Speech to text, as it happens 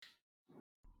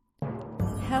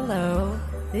Hello,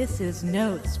 this is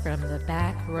Notes from the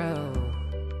Back Row.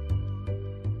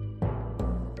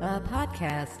 A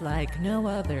podcast like no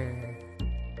other.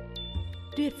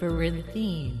 Different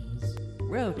themes,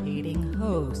 rotating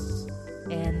hosts,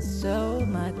 and so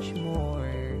much more.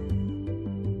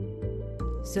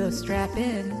 So strap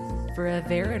in for a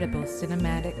veritable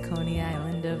cinematic Coney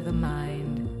Island of the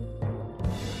mind.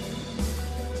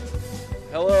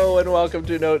 Hello and welcome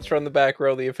to Notes from the Back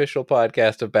Row, the official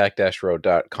podcast of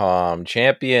back-row.com,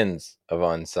 champions of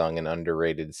unsung and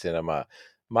underrated cinema.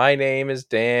 My name is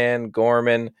Dan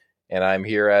Gorman, and I'm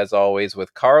here as always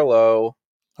with Carlo.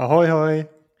 Ahoy, hoy.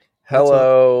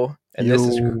 Hello. And this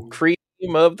is Yo. Cream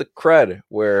of the Crud,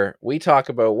 where we talk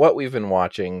about what we've been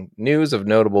watching, news of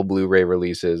notable Blu-ray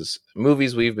releases,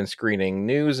 movies we've been screening,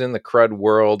 news in the Crud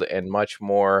world, and much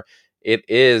more. It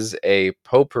is a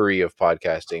potpourri of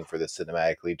podcasting for the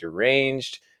cinematically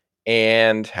deranged.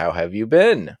 And how have you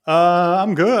been?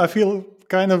 I'm good. I feel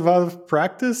kind of out of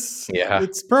practice. Yeah.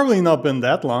 It's probably not been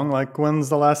that long. Like, when's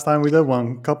the last time we did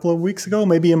one? A couple of weeks ago?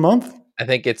 Maybe a month? I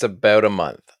think it's about a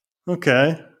month.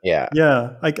 Okay. Yeah.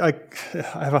 Yeah. I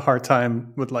have a hard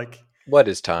time with What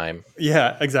is time?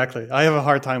 Yeah, exactly. I have a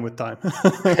hard time with time.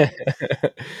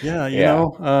 Yeah, you Yeah.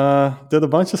 know, did a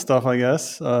bunch of stuff, I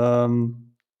guess.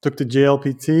 Took the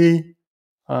JLPT.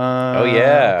 Oh,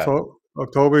 yeah.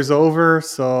 October's over,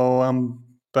 so I'm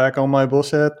back on my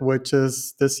bullshit, which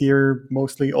is this year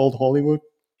mostly old Hollywood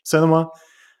cinema.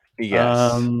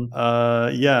 Yes.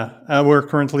 We're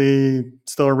currently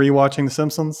still rewatching The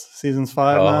Simpsons seasons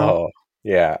 5 now, Oh,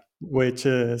 yeah. which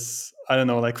is, I don't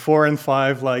know, like 4 and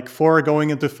 5, like 4 going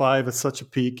into 5 is such a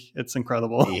peak. It's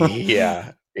incredible.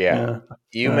 Yeah.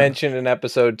 You mentioned an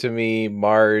episode to me,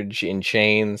 Marge in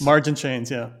Chains. Marge in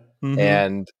Chains, yeah.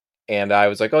 Mm-hmm. And I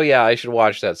was like, oh yeah, I should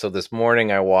watch that. So this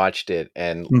morning I watched it,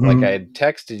 and like I had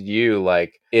texted you,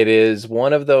 like, it is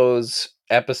one of those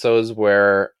episodes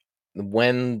where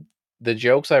when the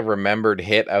jokes I remembered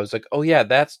hit, I was like, oh yeah,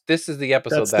 this is the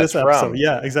episode that's from. Episode.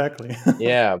 Yeah, exactly.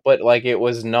 Yeah, but like it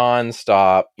was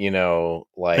nonstop, you know,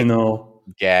 like I know.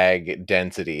 Gag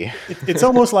density. It's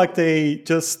almost like they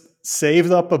just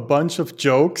saved up a bunch of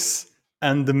jokes,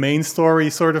 and the main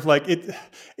story sort of like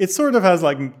it sort of has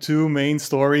like two main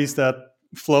stories that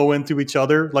flow into each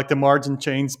other. Like the Marge in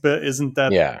Chains bit isn't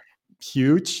that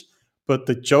huge, but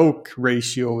the joke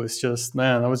ratio is just,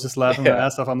 man, I was just laughing my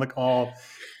ass off. I'm like, oh,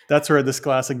 that's where this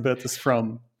classic bit is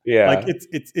from. Yeah. Like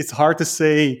it's hard to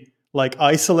say, like,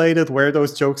 isolated where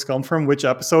those jokes come from, which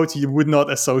episodes. You would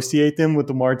not associate them with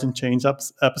the Marge in Chains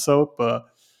episode, but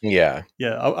yeah,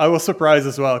 I was surprised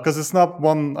as well, because it's not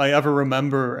one I ever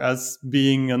remember as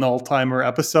being an all-timer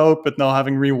episode, but now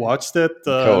having rewatched it,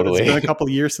 Totally. It's been a couple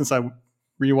of years since I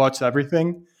rewatched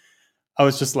everything. I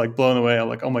was just like blown away. I'm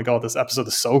like, oh my god, this episode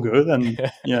is so good. And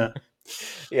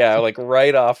yeah, like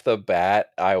right off the bat,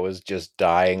 I was just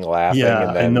dying laughing. Yeah,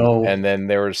 and then, I know. And then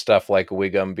there was stuff like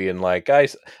Wiggum being like, I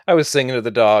was singing to the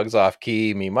dogs off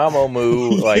key, me mamo moo.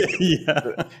 Like,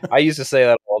 I used to say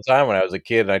that all the time when I was a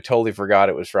kid, and I totally forgot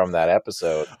it was from that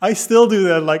episode. I still do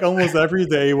that like almost every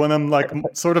day when I'm like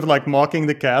sort of like mocking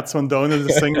the cats when Donut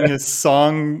is singing his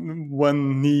song.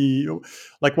 When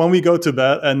we go to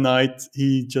bed at night,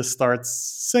 he just starts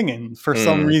singing for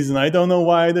some reason. I don't know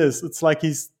why it is. It's like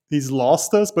he's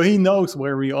lost us, but he knows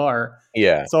where we are.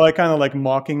 Yeah. So I kind of like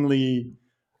mockingly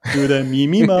do the me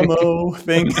mamo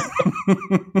thing.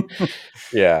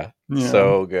 Yeah.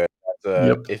 So good.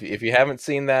 If you haven't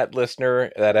seen that,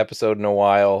 listener, that episode in a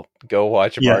while, go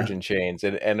watch Marge in Chains.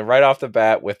 And right off the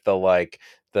bat with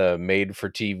the made for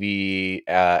TV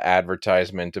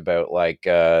advertisement about like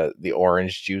the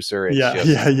orange juicer.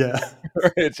 It's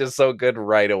it's just so good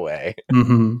right away.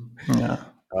 Yeah.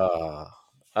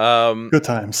 Good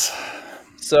times.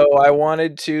 So I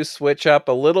wanted to switch up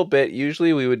a little bit.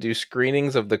 Usually we would do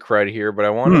screenings of the Crud here, but I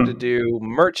wanted to do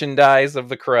merchandise of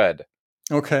the Crud.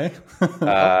 Okay.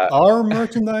 Our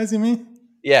merchandise, you mean?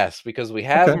 Yes, because we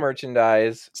have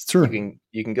merchandise. It's true.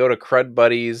 You can go to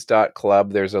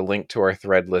crudbuddies.club. There's a link to our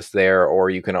thread list there, or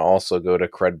you can also go to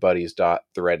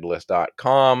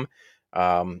crudbuddies.threadlist.com.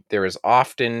 There is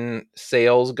often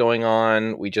sales going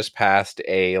on. We just passed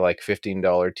a like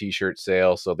 $15 t-shirt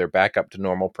sale, so they're back up to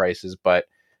normal prices, but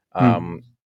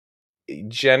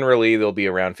generally they'll be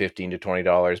around $15 to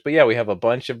 $20. But yeah, we have a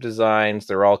bunch of designs.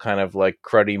 They're all kind of like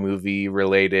cruddy movie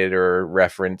related or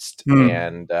referenced,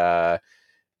 and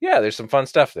there's some fun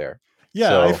stuff there. Yeah,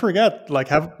 so, I forget. Like,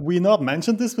 have we not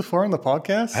mentioned this before in the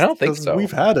podcast? I don't think so.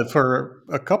 We've had it for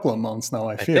a couple of months now,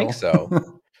 I feel. I think so.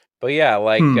 But yeah,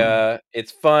 like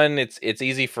it's fun. It's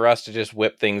easy for us to just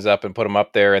whip things up and put them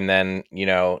up there, and then we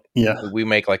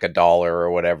make like $1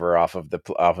 or whatever off of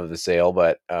the sale.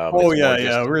 But we're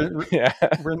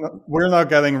not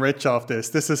getting rich off this.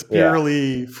 This is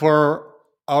purely for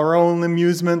our own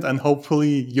amusement and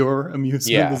hopefully your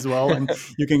amusement as well. And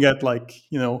you can get like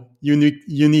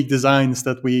unique designs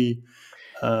that we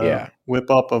whip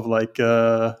up of like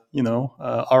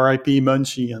R.I.P.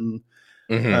 Munchie and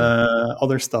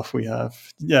other stuff we have.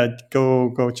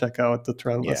 Go check out the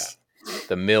Threadless.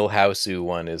 The Milhouse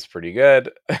one is pretty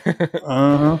good.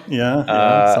 Someone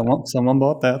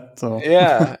bought that. So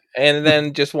and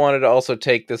then just wanted to also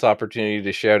take this opportunity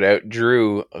to shout out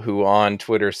Drew, who on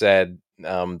Twitter said,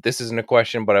 this isn't a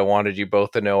question, but I wanted you both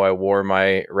to know I wore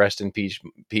my Rest in Peace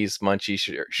Munchie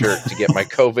shirt to get my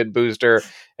COVID booster,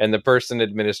 and the person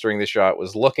administering the shot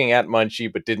was looking at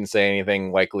Munchie but didn't say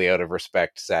anything, likely out of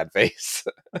respect. Sad face.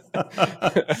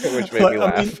 Which made me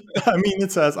laugh. I mean,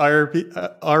 it says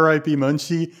R.I.P.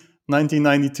 Munchie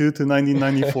 1992 to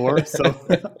 1994, so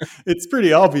it's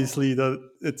pretty obviously that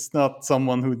it's not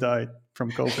someone who died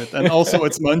from COVID, and also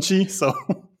it's Munchie, so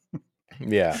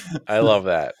yeah, I love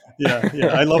that.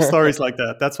 I love stories like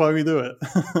that. That's why we do it.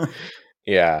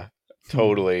 Yeah,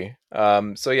 totally.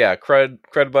 So yeah,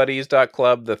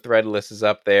 crudbuddies.club, the Threadless is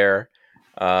up there.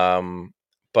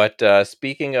 But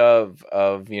speaking of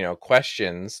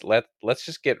questions, let's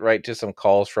just get right to some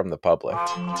calls from the public.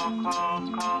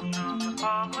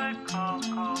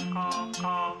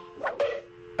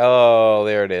 Oh,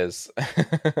 there it is.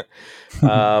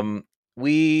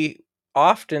 We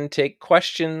often take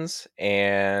questions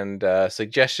and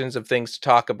suggestions of things to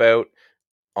talk about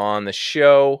on the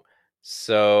show.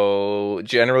 So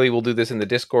generally we'll do this in the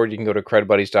Discord. You can go to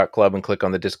crudbuddies.club and click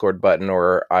on the Discord button,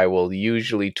 or I will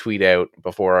usually tweet out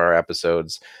before our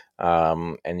episodes,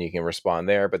 and you can respond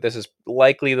there. But this is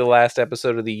likely the last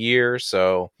episode of the year,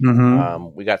 so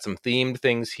we got some themed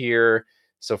things here.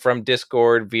 So from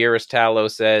Discord, Vieras Tallow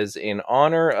says, in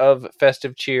honor of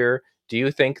festive cheer, do you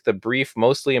think the brief,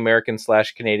 mostly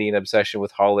American/Canadian obsession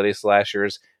with holiday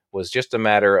slashers was just a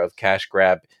matter of cash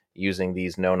grab using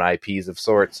these known IPs of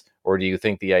sorts? Or do you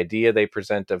think the idea they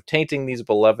present of tainting these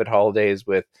beloved holidays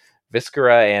with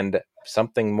viscera and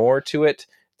something more to it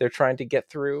they're trying to get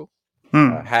through?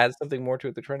 Has something more to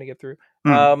it they're trying to get through?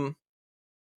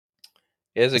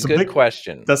 Is a good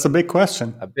question. That's a big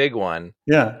question. A big one.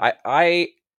 Yeah.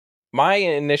 My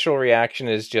initial reaction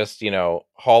is just,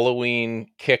 Halloween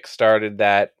kick-started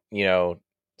that,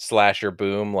 slasher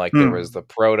boom. Like there was the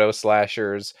proto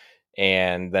slashers,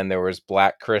 and then there was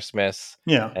Black Christmas,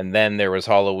 and then there was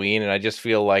Halloween, and I just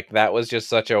feel like that was just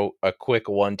such a quick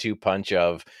 1-2 punch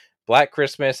of Black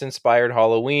Christmas inspired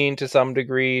Halloween to some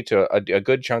degree, to a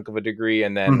good chunk of a degree,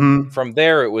 and then from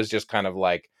there it was just kind of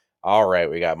like, all right,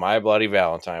 we got My Bloody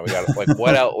Valentine, we got like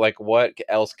what else? Like what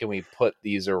else can we put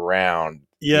these around?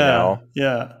 Yeah.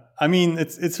 I mean,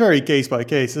 it's very case by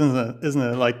case, isn't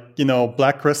it? Like,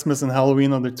 Black Christmas and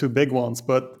Halloween are the two big ones,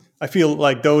 but I feel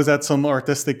like those had some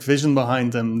artistic vision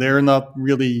behind them. They're not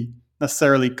really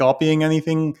necessarily copying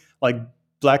anything. Like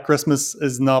Black Christmas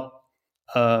is not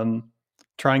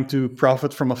trying to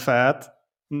profit from a fad.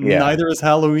 Neither is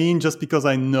Halloween, just because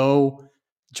I know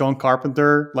John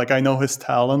Carpenter, like I know his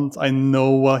talent. I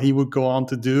know what he would go on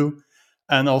to do.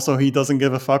 And also he doesn't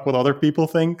give a fuck what other people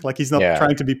think. Like he's not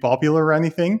trying to be popular or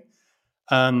anything.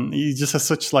 And he just has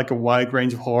such like a wide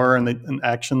range of horror and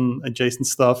action adjacent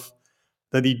stuff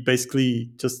that he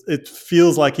basically it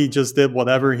feels like he just did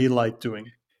whatever he liked doing.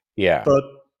 Yeah.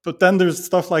 But then there's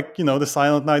stuff like, the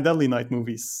Silent Night, Deadly Night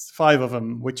movies, 5 of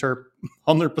them, which are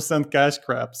 100% cash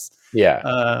grabs. Yeah.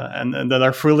 And that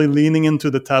are fully leaning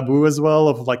into the taboo as well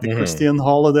of like the Christian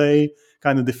holiday,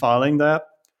 kind of defiling that.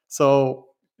 So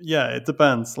yeah, it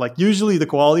depends. Like usually the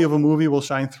quality of a movie will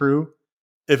shine through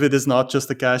if it is not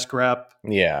just a cash grab.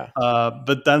 Yeah.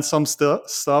 But then some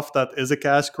stuff that is a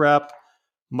cash grab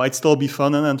might still be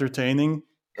fun and entertaining,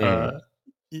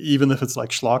 even if it's like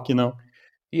schlock,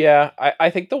 Yeah, I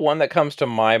think the one that comes to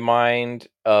my mind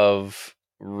of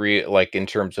like in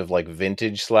terms of like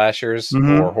vintage slashers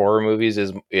or horror movies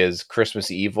is Christmas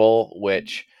Evil,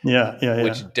 which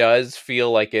does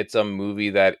feel like it's a movie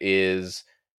that is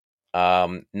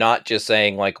not just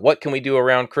saying like what can we do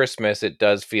around Christmas. It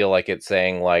does feel like it's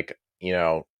saying like,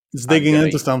 it's digging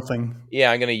into something.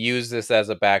 Yeah, I'm going to use this as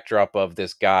a backdrop of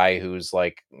this guy who's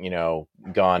like,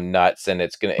 gone nuts, and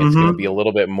it's going to be a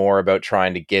little bit more about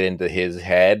trying to get into his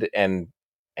head and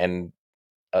it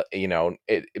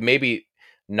maybe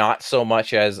not so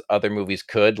much as other movies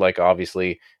could. Like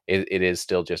obviously it is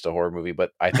still just a horror movie,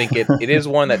 but I think it is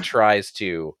one that tries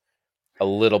to a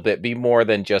little bit, be more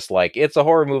than just like it's a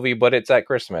horror movie, but it's at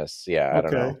Christmas. Yeah, I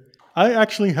don't know. I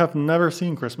actually have never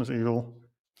seen Christmas Evil.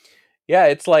 Yeah,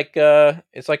 it's like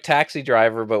Taxi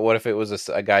Driver, but what if it was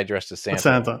a guy dressed as Santa?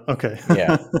 Santa, okay.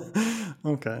 Yeah.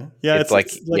 Okay. Yeah, it's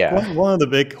like one of the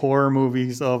big horror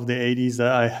movies of the 80s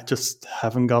that I just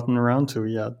haven't gotten around to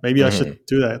yet. Maybe I should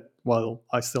do that while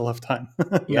I still have time.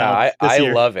 Yeah, I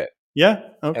love it. Yeah,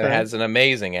 okay. And it has an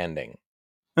amazing ending.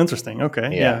 Interesting,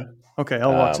 okay, yeah. Okay,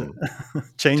 I'll watch it.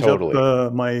 Change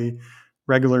up my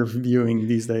regular viewing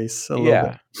these days a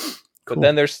little bit. Cool. But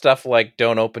then there's stuff like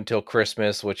Don't Open Till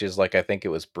Christmas, which is like, I think it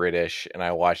was British, and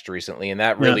I watched recently, and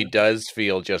that really does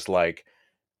feel just like,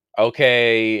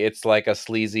 okay, it's like a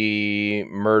sleazy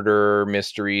murder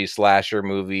mystery slasher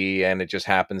movie, and it just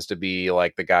happens to be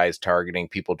like the guy's targeting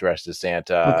people dressed as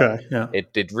Santa. Okay, yeah.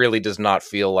 It really does not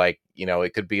feel like,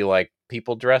 it could be like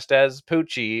people dressed as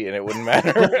Poochie, and it wouldn't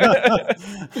matter.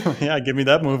 Yeah, give me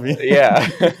that movie. Yeah.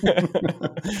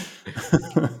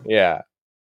 Yeah.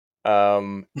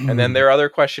 And then their other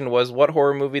question was, what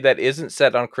horror movie that isn't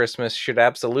set on Christmas should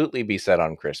absolutely be set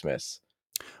on Christmas?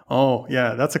 Oh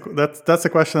yeah, that's a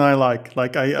question I like.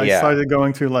 Like I started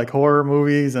going through like horror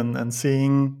movies and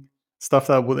seeing stuff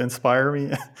that would inspire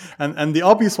me. and the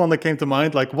obvious one that came to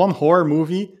mind, like one horror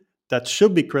movie that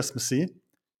should be Christmassy,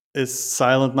 is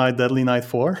Silent Night, Deadly Night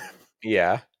 4.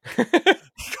 Yeah.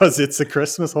 Because it's a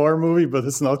Christmas horror movie, but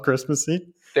it's not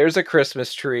Christmassy. There's a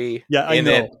Christmas tree. Yeah, I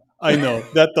know.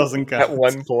 That doesn't count. At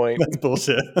one point. That's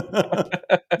bullshit.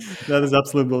 That is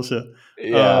absolute bullshit.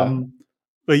 Yeah.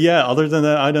 But yeah, other than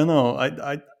that, I don't know.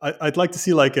 I'd like to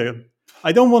see like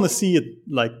I don't want to see it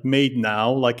like made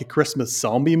now, like a Christmas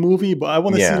zombie movie, but I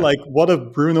want to see like, what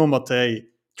if Bruno Mattei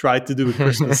tried to do a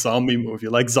Christmas zombie movie,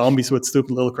 like zombies with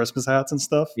stupid little Christmas hats and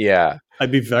stuff? Yeah.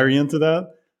 I'd be very into that.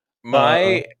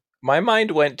 My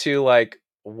mind went to like,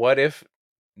 what if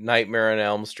Nightmare on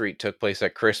Elm Street took place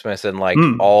at Christmas, and like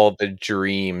all the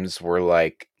dreams were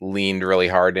like leaned really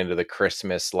hard into the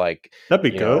Christmas, like, that'd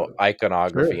be good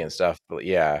iconography and stuff. But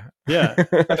yeah.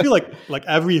 I feel like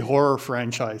every horror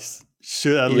franchise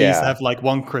should at least have like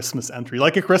one Christmas entry,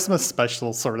 like a Christmas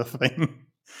special sort of thing.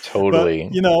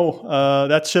 Totally. But,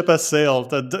 that ship has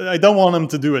sailed. I don't want them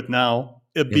to do it now.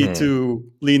 It'd be too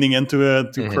leaning into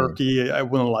it, too quirky. I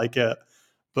wouldn't like it.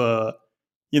 But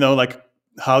like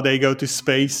how they go to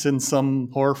space in some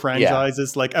horror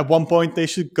franchises. Like at one point they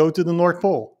should go to the North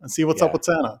Pole and see what's up with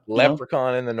Santa.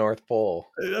 Leprechaun in the North Pole.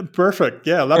 Perfect.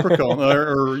 Yeah, Leprechaun.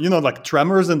 or like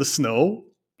Tremors in the snow.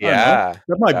 Yeah.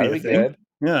 That might be a thing. Good.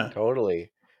 Yeah.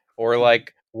 Totally. Or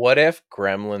like, what if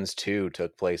Gremlins 2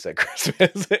 took place at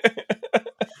Christmas?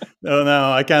 Oh,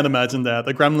 no, I can't imagine that.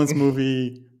 The Gremlins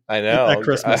movie I know. At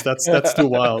Christmas, that's too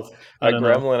wild. A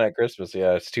Gremlin at Christmas,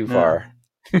 it's too far.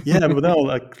 Yeah, but no,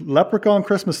 like Leprechaun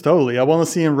Christmas, totally. I want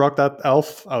to see him rock that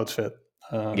elf outfit.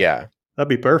 That'd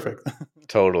be perfect.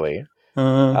 Totally.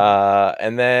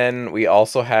 And then we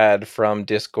also had from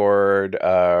Discord,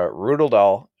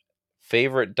 Rudeldahl,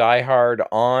 favorite Die Hard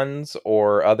ons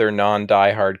or other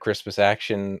non-Die Hard Christmas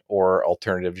action or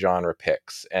alternative genre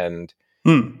picks. And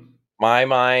my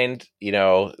mind,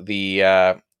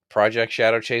 the Project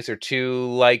Shadow Chaser 2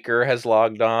 liker has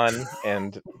logged on,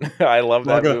 and I love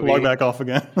that movie. Log back off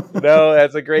again. No,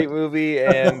 that's a great movie,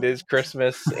 and is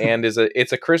Christmas, and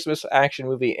it's a Christmas action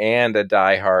movie and a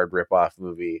Die Hard ripoff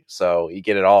movie, so you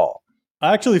get it all.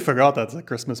 I actually forgot that's a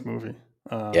Christmas movie.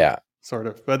 Sort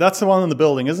of, but that's the one in the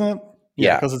building, isn't it?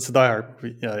 Yeah, because it's a Die Hard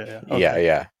movie. Yeah. Okay.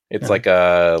 Yeah. It's like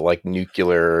a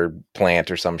nuclear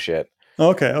plant or some shit.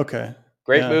 Okay.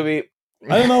 Great movie.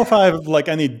 I don't know if I have like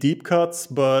any deep cuts,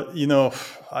 but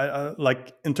I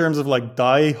like in terms of like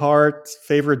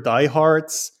favorite Die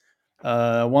Hards.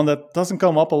 One that doesn't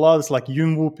come up a lot is like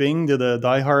Yuen Woo-ping did a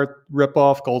Die Hard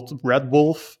ripoff called Red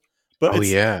Wolf. But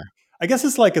I guess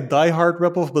it's like a Die Hard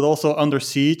ripoff, but also Under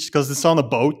Siege because it's on a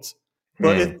boat.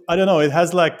 But I don't know. It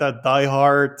has like that Die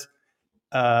Hard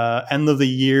end of the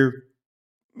year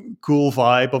cool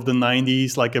vibe of the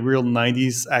 90s, like a real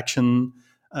 90s action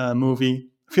movie.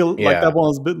 I feel like that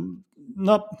one is a bit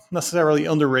not necessarily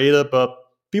underrated, but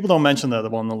people don't mention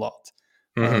that one a lot.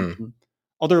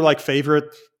 Other like favorite,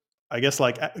 I guess,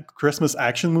 like Christmas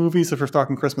action movies, if we're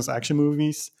talking Christmas action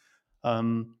movies.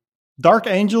 Dark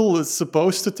Angel is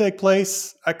supposed to take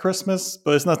place at Christmas,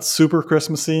 but it's not super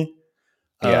Christmassy.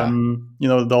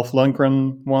 The Dolph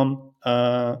Lundgren one.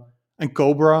 And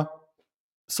Cobra,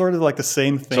 sort of like the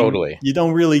same thing. Totally. You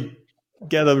don't really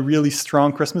get a really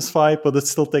strong Christmas vibe, but it's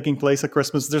still taking place at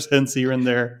Christmas. There's hints here and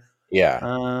there. Yeah.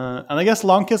 And I guess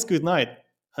Long Kiss Goodnight.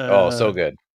 So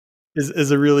good. Is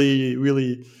a really,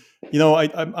 really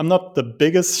I'm not the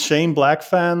biggest Shane Black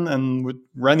fan, and with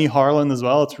Rennie Harlan as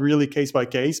well, it's really case by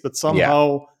case. But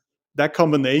somehow that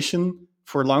combination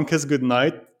for Long Kiss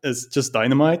Goodnight is just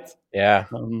dynamite. Yeah,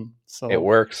 so it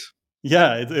works.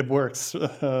 Yeah, it works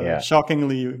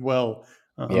shockingly well.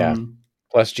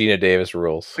 Plus Gina Davis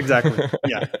rules. Exactly.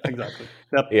 Yeah, exactly.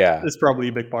 That is probably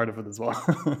a big part of it as well.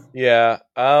 Yeah.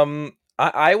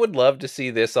 I would love to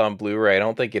see this on Blu-ray. I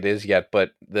don't think it is yet,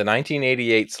 but the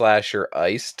 1988 slasher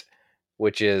Iced,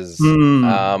 which is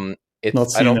I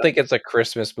don't think it's a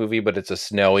Christmas movie, but it's a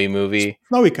snowy movie.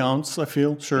 Snowy counts, I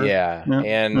feel, sure. Yeah.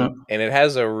 And it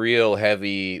has a real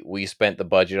heavy we spent the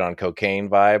budget on cocaine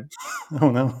vibe. Oh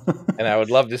no. And I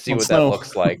would love to see what that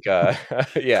looks like.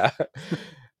 Yeah.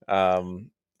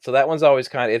 So that one's always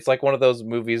it's like one of those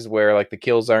movies where like the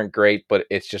kills aren't great, but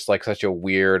it's just like such a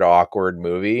weird, awkward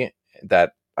movie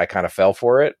that I kind of fell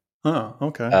for it. Oh,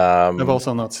 okay. I've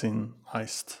also not seen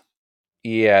Heist.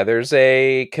 Yeah, there's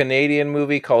a Canadian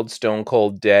movie called Stone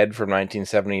Cold Dead from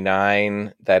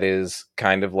 1979 that is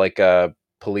kind of like a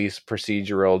police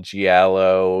procedural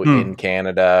giallo in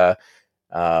Canada.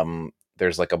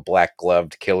 There's like a black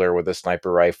gloved killer with a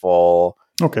sniper rifle.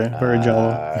 Okay, very giallo.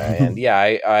 And yeah,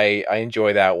 I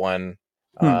enjoy that one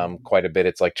quite a bit.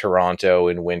 It's like Toronto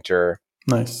in winter.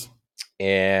 Nice.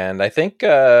 And I think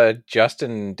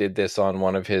Justin did this on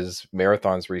one of his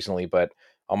marathons recently, but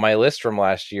on my list from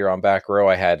last year on Back Row,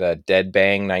 I had Dead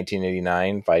Bang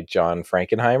 1989 by John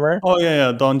Frankenheimer. Oh,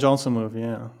 yeah, Don Johnson movie,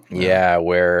 Yeah,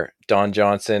 where Don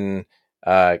Johnson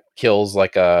kills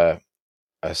like a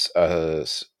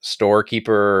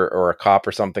storekeeper or a cop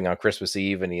or something on Christmas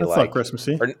Eve, and That's not Christmas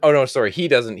Eve. He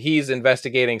doesn't. He's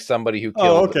investigating somebody who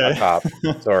killed a cop.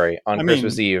 Sorry, on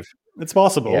Christmas Eve. It's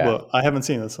possible, but I haven't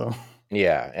seen it, so.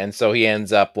 Yeah, and so he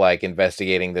ends up like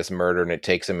investigating this murder, and it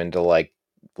takes him into like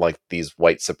these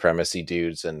white supremacy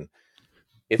dudes, and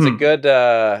it's a good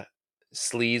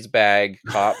sleazebag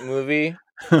cop movie.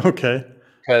 Okay.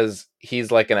 Because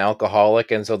he's like an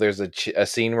alcoholic, and so there's a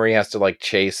scene where he has to like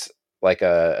chase like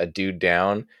a dude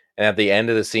down, and at the end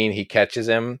of the scene he catches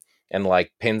him and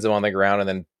like pins him on the ground and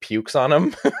then pukes on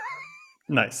him.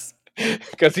 Nice.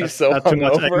 Because he's so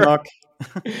hungover.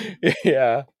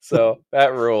 Yeah, so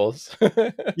that rules.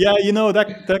 Yeah,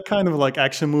 that kind of like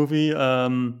action movie,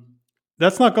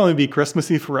 that's not going to be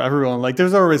Christmassy for everyone. Like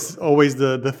there's always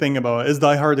the thing about, is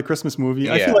Die Hard a Christmas movie?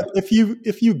 Yeah. I feel like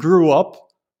if you grew up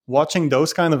watching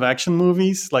those kind of action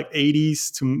movies, like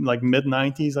 80s to like mid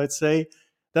 90s, I'd say,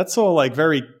 that's all like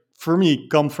very, for me,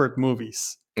 comfort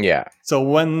movies. Yeah. So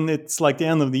when it's like the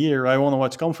end of the year, I want to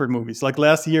watch comfort movies. Like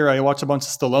last year, I watched a bunch of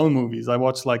Stallone movies. I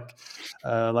watched like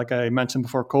I mentioned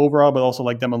before, Cobra, but also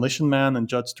like Demolition Man and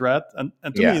Judge Dredd. And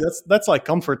to me, that's like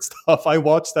comfort stuff. I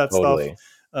watch that stuff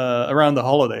around the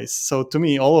holidays. So to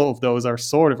me, all of those are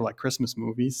sort of like Christmas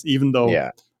movies, even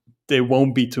though they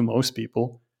won't be to most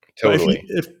people. Totally.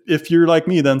 If you're like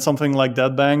me, then something like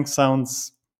Dead Bang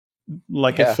sounds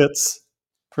like it fits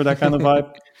for that kind of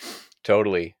vibe.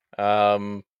 Totally.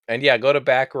 And yeah, go to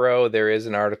Back Row. There is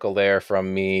an article there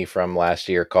from me from last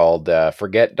year called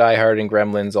Forget Die Hard and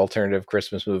Gremlins, Alternative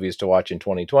Christmas Movies to Watch in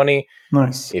 2020.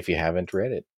 Nice. If you haven't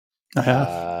read it. I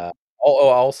have.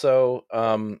 Also,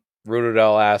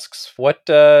 Rudodell asks, what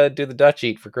do the Dutch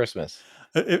eat for Christmas?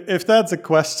 If that's a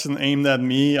question aimed at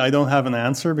me, I don't have an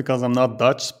answer because I'm not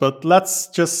Dutch, but let's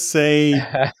just say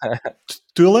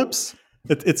tulips.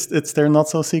 It's their not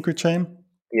so secret shame.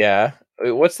 Yeah.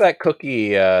 What's that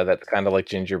cookie that's kind of like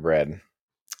gingerbread?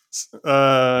 They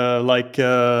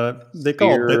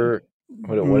call it.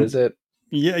 What is it?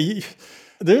 Yeah,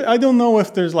 I don't know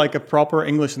if there's like a proper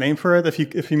English name for it.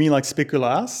 If you mean like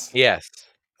speculaas. Yes.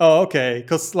 Oh, okay.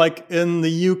 Because like in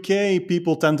the UK,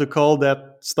 people tend to call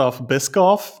that stuff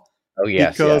Biscoff. Oh,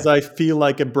 yes. Because I feel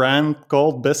like a brand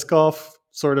called Biscoff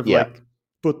sort of like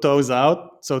put those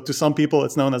out. So to some people,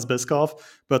 it's known as Biscoff,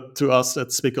 but to us,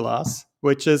 it's speculaas,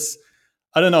 which is,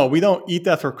 I don't know. We don't eat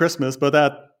that for Christmas, but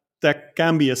that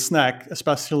can be a snack,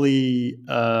 especially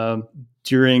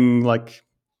during like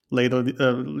later,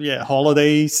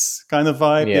 holidays kind of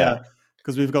vibe. Yeah.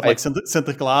 Because we've got like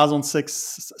Santa Claus on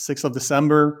 6th of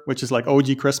December, which is like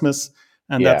OG Christmas.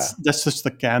 And that's just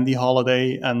a candy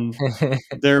holiday. And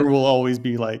there will always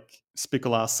be like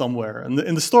speculaas somewhere. And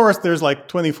in the stores, there's like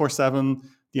 24/7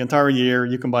 the entire year.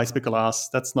 You can buy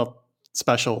speculaas. That's not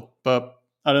special. But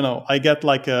I don't know. I get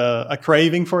like a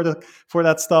craving for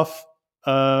that stuff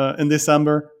in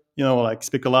December. Like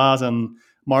speculaas and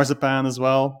marzipan as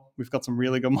well. We've got some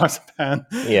really good marzipan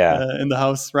in the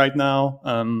house right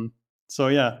now. So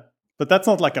yeah, but that's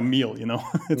not like a meal,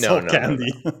 it's all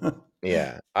candy. No.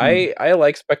 Yeah, I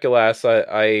like speculaas.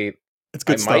 I it's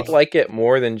good stuff. Might like it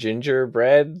more than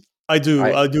gingerbread.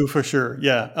 I do for sure.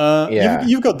 Yeah.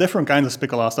 You've got different kinds of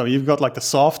spiculaas though. You've got like the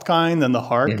soft kind and the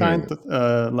hard kind,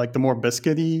 like the more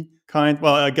biscuity kind.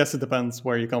 Well, I guess it depends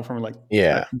where you come from. Like,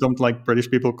 I don't like British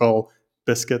people call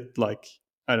biscuit like,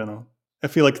 I don't know. I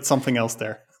feel like it's something else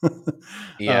there.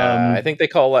 I think they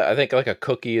call it. I think like a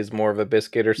cookie is more of a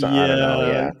biscuit or something. Yeah, I don't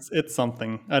know. Yeah, it's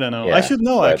something. I don't know. I should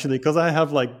know actually because I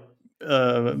have like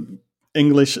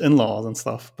English in-laws and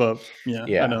stuff. But yeah,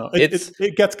 I don't know.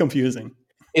 It gets confusing.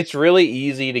 It's really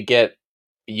easy to get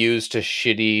used to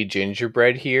shitty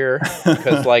gingerbread here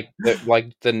because like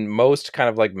the most kind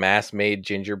of like mass made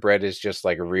gingerbread is just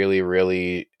like really,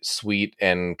 really sweet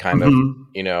and kind of,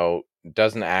 you know,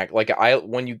 doesn't act like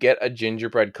when you get a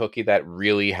gingerbread cookie that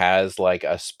really has like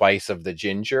a spice of the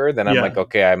ginger, then I'm like,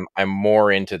 okay, I'm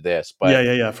more into this. But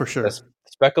yeah, for sure.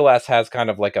 Speculaas has kind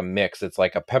of like a mix. It's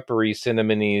like a peppery,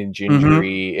 cinnamony,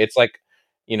 gingery. It's like,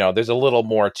 you know, there's a little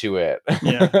more to it.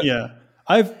 Yeah.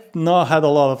 I've not had a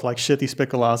lot of like shitty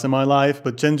spiculaas in my life,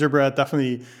 but gingerbread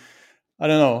definitely, I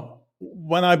don't know.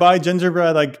 When I buy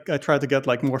gingerbread, I try to get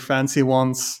like more fancy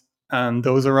ones, and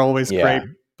those are always great.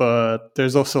 But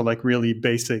there's also like really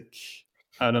basic,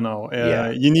 I don't know.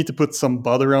 You need to put some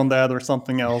butter on that or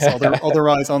something else.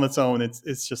 Otherwise, on its own,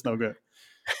 it's just no good.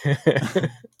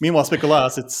 Meanwhile,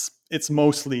 spiculaas, it's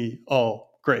mostly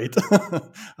great.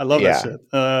 I love that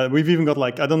shit. We've even got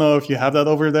like, I don't know if you have that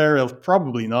over there.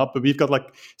 Probably not, but we've got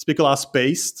like spiculaas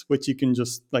paste, which you can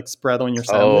just like spread on your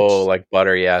sandwich. Oh, like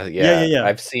butter. Yeah.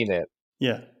 I've seen it.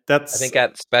 Yeah. I think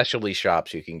at specialty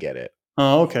shops you can get it.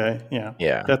 Oh, okay. Yeah.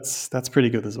 Yeah. That's pretty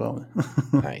good as well.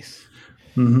 Nice.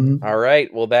 All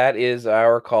right. Well, that is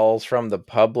our calls from the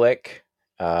public.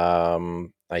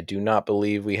 I do not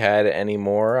believe we had any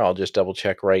more. I'll just double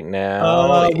check right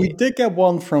now. We did get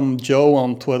one from Joe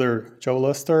on Twitter, Joe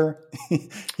Lister.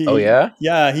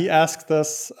 Yeah, he asked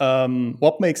us,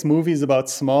 what makes movies about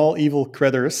small evil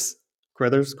critters,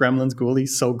 gremlins, ghoulies,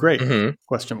 so great?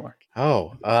 Question mark.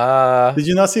 Did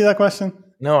you not see that question?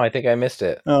 No, I think I missed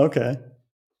it. Oh, okay.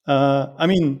 I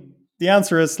mean, the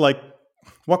answer is like,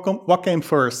 what came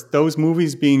first? Those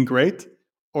movies being great,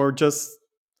 or just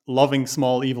loving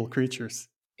small evil creatures?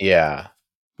 Yeah.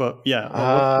 But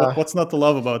yeah, what's not to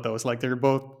love about those? Like, they're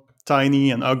both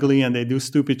tiny and ugly, and they do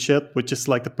stupid shit, which is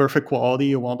like the perfect quality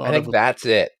you want out of think that's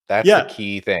it. That's the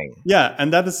key thing. Yeah,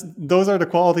 and those are the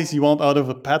qualities you want out of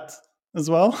a pet as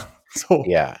well. So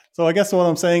I guess what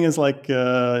I'm saying is like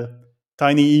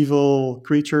tiny evil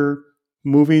creature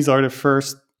movies are the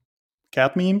first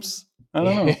cat memes. I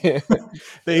don't know.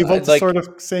 They evoke the sort of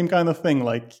same kind of thing.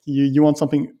 Like you want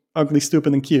something ugly,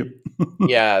 stupid, and cute.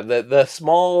 Yeah, the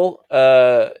small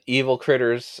evil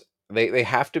critters, they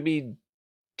have to be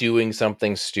doing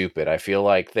something stupid. I feel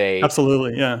like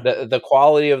absolutely, yeah. The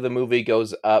quality of the movie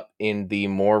goes up in the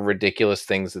more ridiculous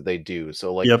things that they do.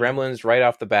 So like Gremlins, right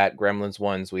off the bat, Gremlins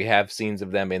ones, we have scenes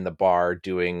of them in the bar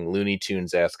doing Looney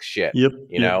Tunes-esque shit. You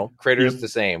know, Critters the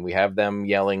same. We have them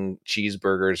yelling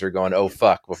cheeseburgers or going, "Oh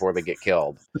fuck," before they get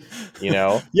killed. You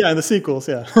know? Yeah, in the sequels,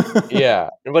 yeah. Yeah.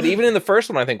 But even in the first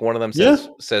one, I think one of them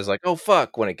says like, "Oh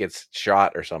fuck," when it gets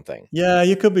shot or something. Yeah,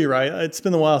 you could be right. It's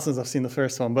been a while since I've seen the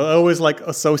first one, but I always like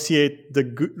associate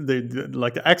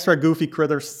the extra goofy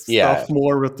critters stuff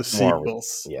more with the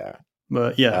sequels.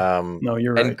 But no,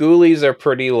 you're right. And ghoulies are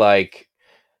pretty like,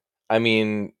 I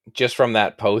mean, just from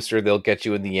that poster, they'll get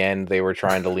you in the end. They were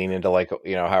trying to lean into like,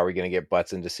 you know, how are we going to get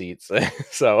butts into seats?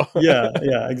 So yeah,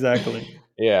 exactly.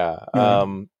 Yeah.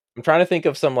 I'm trying to think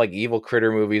of some like evil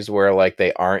critter movies where like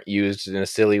they aren't used in a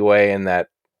silly way, and that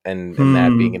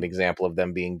being an example of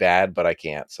them being bad, but I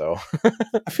can't. So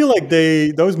I feel like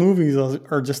those movies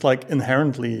are just like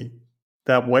inherently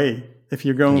that way. If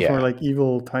you're going for like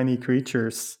evil tiny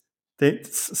creatures,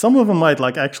 some of them might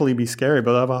like actually be scary,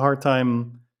 but I have a hard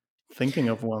time thinking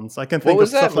of ones. I can think. What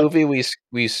was that movie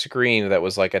we screened that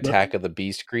was like Attack of the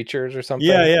Beast creatures or something?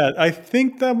 Yeah. I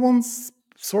think that one's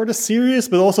sort of serious,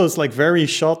 but also it's like very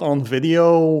shot on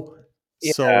video.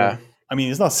 Yeah. So I mean,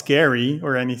 it's not scary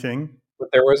or anything. But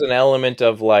there was an element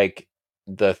of like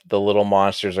the little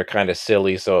monsters are kind of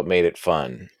silly, so it made it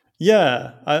fun.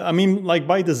 Yeah, I mean, like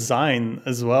by design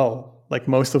as well. Like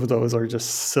most of those are just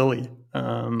silly.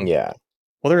 Well,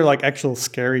 they're like actual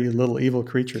scary little evil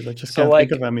creatures. I just can't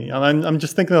think of any. I'm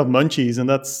just thinking of Munchies, and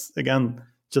that's again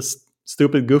just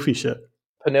stupid, goofy shit.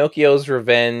 Pinocchio's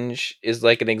Revenge is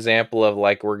like an example of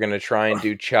like, we're gonna try and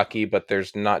do Chucky, but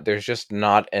there's just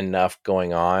not enough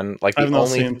going on. Like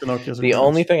the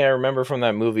only thing I remember from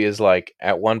that movie is like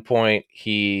at one point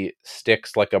he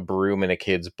sticks like a broom in a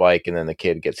kid's bike, and then the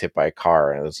kid gets hit by a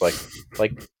car, and it's like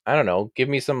I don't know, give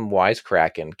me some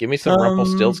wisecracking, give me some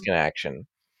Rumpelstiltskin action.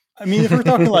 I mean, if we're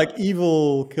talking like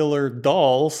evil killer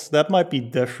dolls, that might be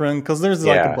different because there's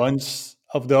like a bunch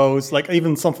of those. Like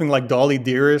even something like Dolly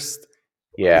Dearest,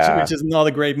 which is not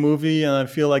a great movie, and I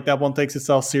feel like that one takes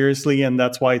itself seriously, and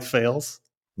that's why it fails.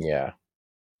 Yeah.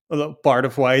 Part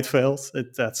of why it fails.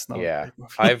 That's not. Yeah,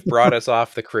 I've brought us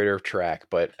off the Critter track,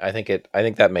 but I think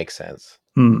that makes sense.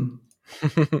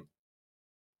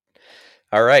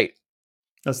 All right,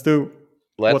 let's do.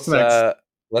 What's next?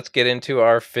 Let's get into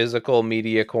our physical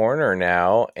media corner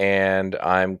now, and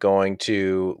I'm going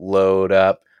to load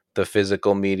up the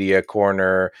physical media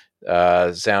corner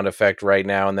sound effect right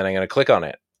now, and then I'm going to click on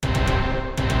it.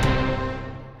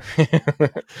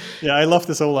 Yeah, I love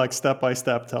this whole like step by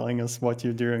step telling us what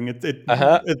you're doing.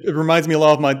 It reminds me a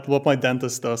lot of what my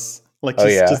dentist does. Like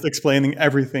just explaining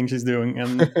everything she's doing,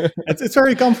 and it's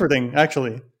very comforting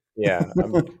actually. Yeah,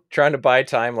 I'm trying to buy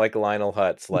time like Lionel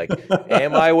Hutz. Like,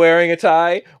 am I wearing a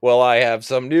tie? Well, I have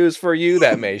some news for you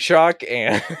that may shock.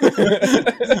 And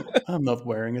I'm not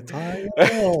wearing a tie.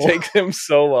 It takes him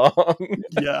so long.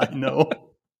 Yeah, I know.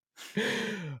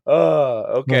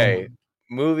 Okay.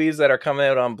 Movies that are coming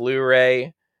out on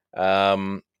Blu-ray.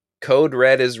 Code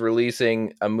Red is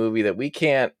releasing a movie that we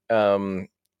can't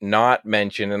not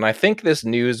mention, and I think this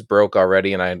news broke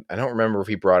already, and I don't remember if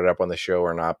he brought it up on the show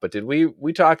or not, but did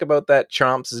we talk about that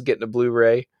Chomps is getting a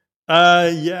Blu-ray?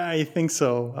 Yeah, I think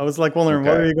so. I was like wondering,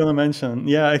 what are you going to mention?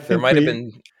 Yeah, I think there might have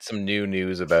been some new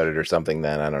news about it or something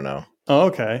then. I don't know. Oh,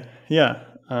 okay. Yeah.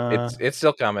 It's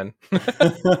still coming.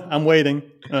 I'm waiting.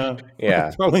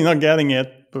 Yeah. Probably not getting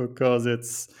it because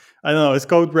I don't know, it's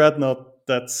Code Red,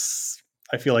 that's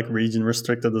I feel like region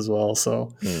restricted as well,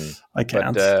 so I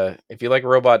can't. But if you like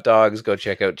robot dogs, go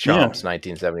check out Chomps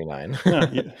 1979.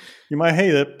 Yeah, you might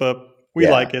hate it, but we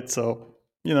like it, so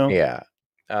you know. Yeah.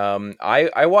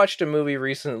 I watched a movie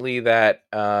recently that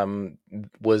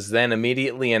was then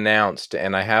immediately announced,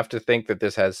 and I have to think that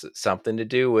this has something to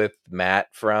do with Matt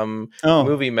from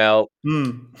Movie Melt,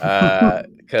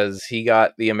 because he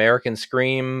got the American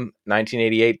Scream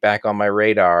 1988 back on my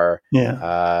radar.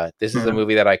 Yeah. This is a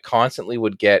movie that I constantly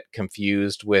would get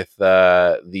confused with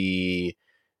the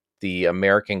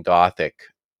American Gothic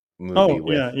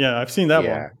movie. Yeah, I've seen that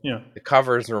one. Yeah, the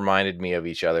covers reminded me of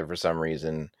each other for some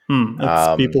reason.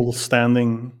 It's people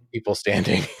standing.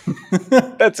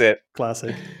 That's it.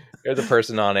 Classic. There's a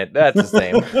person on it. That's the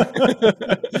same.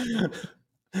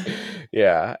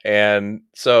 Yeah, and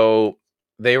so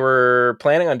they were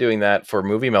planning on doing that for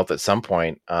Movie Melt at some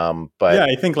point. But yeah,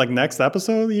 I think like next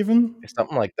episode even.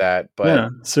 Something like that. But yeah,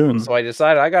 soon. So I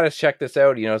decided I got to check this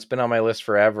out. You know, it's been on my list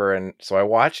forever. And so I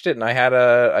watched it and I had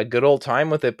a good old time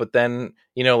with it. But then,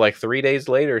 you know, like 3 days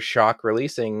later, Shock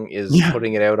Releasing is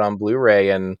putting it out on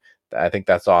Blu-ray. And I think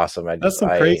that's awesome. That's some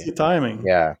crazy timing.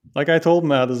 Yeah. Like I told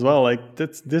Matt as well, like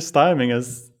this timing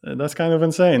that's kind of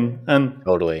insane. And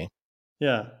totally.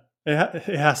 Yeah. It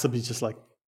has to be just like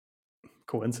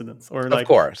coincidence or like, of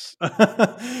course,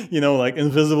 you know, like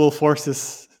invisible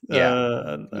forces.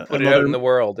 Yeah, put it out in the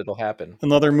world, it'll happen.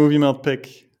 Another Movie Melt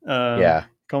pick. Yeah,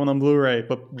 coming on Blu-ray,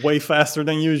 but way faster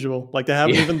than usual. Like they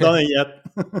haven't even done it yet.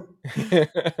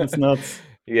 It's nuts.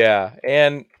 Yeah,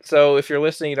 and so if you're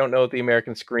listening, you don't know what the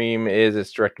American Scream is.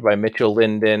 It's directed by Mitchell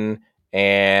Linden,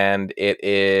 and it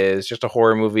is just a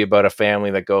horror movie about a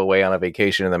family that go away on a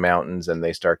vacation in the mountains, and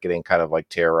they start getting kind of like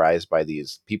terrorized by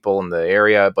these people in the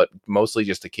area, but mostly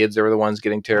just the kids are the ones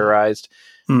getting terrorized.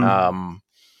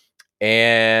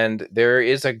 And there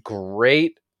is a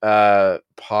great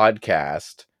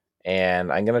podcast,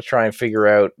 and I'm going to try and figure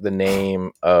out the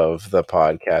name of the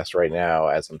podcast right now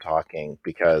as I'm talking,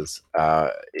 because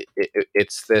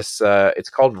it's this, it's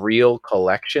called Real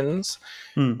Collections.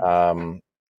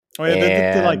 Oh yeah, they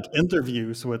did like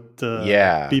interviews with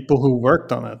people who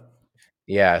worked on it.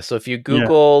 Yeah, so if you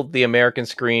Google the American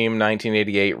Scream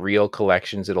 1988 Real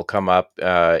Collections, it'll come up.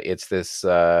 It's this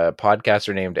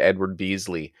podcaster named Edward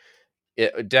Beasley.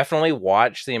 Definitely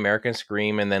watch the American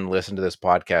Scream and then listen to this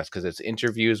podcast, because it's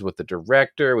interviews with the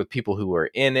director, with people who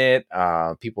were in it,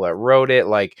 people that wrote it,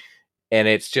 and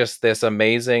it's just this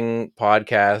amazing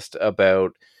podcast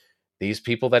about these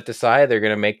people that decide they're going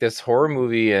to make this horror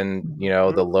movie, and you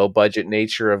know, the low budget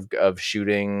nature of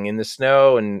shooting in the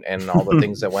snow and all the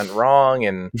things that went wrong,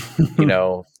 and you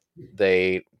know,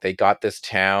 they got this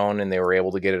town and they were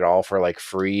able to get it all for like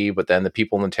free, but then the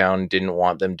people in the town didn't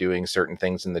want them doing certain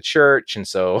things in the church, and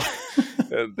so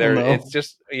it's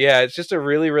just a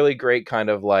really, really great kind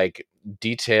of like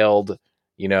detailed,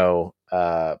 you know,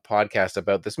 podcast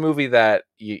about this movie that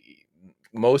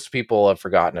most people have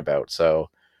forgotten about. So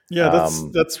yeah,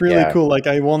 that's really cool. Like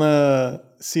I want to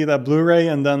see that Blu-ray,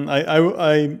 and then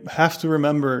I have to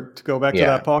remember to go back to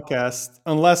that podcast,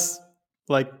 unless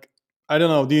like I don't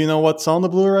know. Do you know what's on the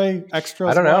Blu-ray extras?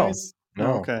 I don't know. Wise? No.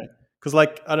 Okay. Because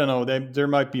like I don't know, there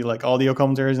might be like audio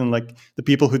commentaries and like the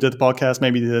people who did the podcast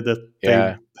maybe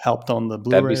they helped on the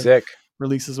Blu-ray That'd be sick.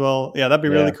 release as well. Yeah, that'd be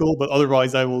really cool. But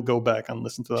otherwise, I will go back and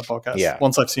listen to that podcast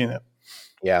once I've seen it.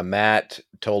 Yeah, Matt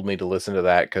told me to listen to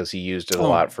that because he used it a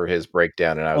lot for his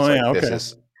breakdown, and I was this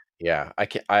is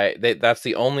that's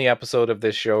the only episode of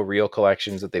this show, Real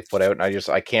Collections, that they put out, and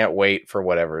I can't wait for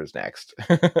whatever is next.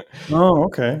 Oh,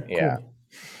 okay. Yeah. Cool.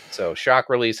 So Shock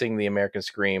releasing The American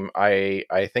Scream.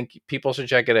 I think people should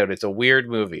check it out. It's a weird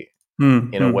movie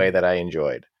in a way that I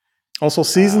enjoyed. Also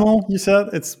seasonal, you said?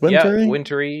 It's wintry? Yeah,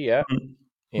 wintry, yeah.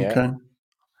 Okay.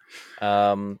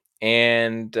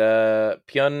 And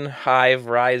Pyun Hive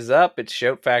Rise Up. It's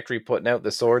Shout Factory putting out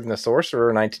The Sword and the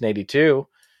Sorcerer 1982,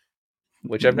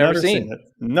 which I've never seen. It.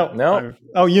 No.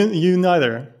 You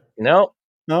neither? No.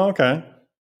 Oh, okay.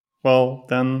 Well,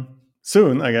 then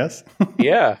soon, I guess.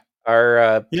 Yeah.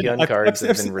 Our Pyun cards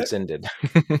have been rescinded.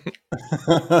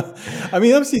 I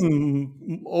mean, I've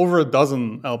seen over a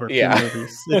dozen Albert Pyun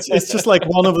movies. It's just like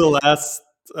one of the last,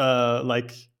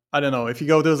 I don't know, if you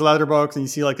go to his letterbox and you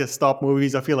see like his top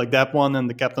movies, I feel like that one and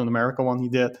the Captain America one he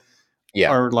did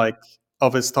are like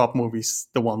of his top movies,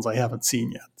 the ones I haven't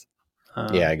seen yet.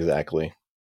 Yeah, exactly.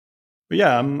 But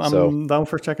yeah, I'm down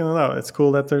for checking it out. It's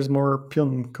cool that there's more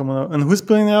Pyun coming out. And who's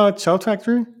putting it out? Shout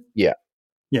Factory? Yeah.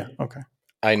 Yeah, okay.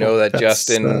 I know that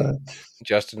Justin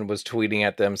was tweeting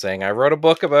at them saying, I wrote a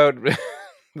book about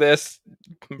this.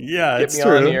 Yeah, Get it's me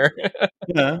true. on here.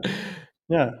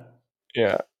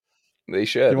 Yeah. They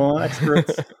should. You want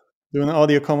experts doing an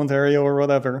audio commentary or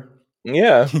whatever?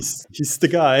 Yeah. He's the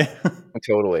guy.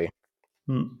 Totally.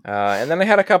 And then I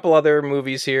had a couple other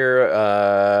movies here.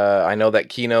 I know that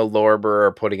Kino Lorber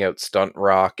are putting out Stunt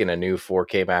Rock in a new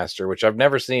 4K master, which I've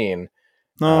never seen.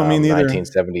 No, me neither.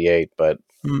 1978, but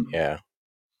yeah.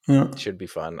 It should be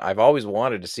fun. I've always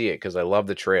wanted to see it because I love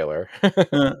the trailer.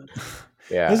 Yeah.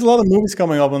 There's a lot of movies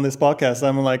coming up on this podcast.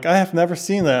 I'm like, I have never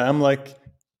seen that. I'm like,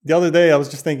 the other day I was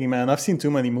just thinking, man, I've seen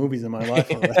too many movies in my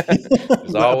life already.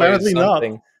 Apparently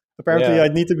something. Not. Apparently I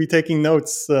need to be taking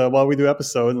notes while we do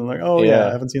episodes. And like,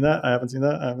 I haven't seen that. I haven't seen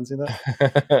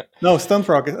that. No, Stunt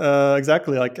Rock,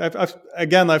 exactly. Like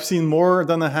I've seen more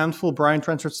than a handful Brian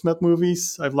Trenchard Smith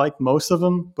movies. I've liked most of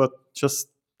them, but just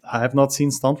I have not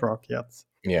seen Stunt Rock yet.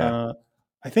 Yeah.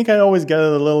 I think I always get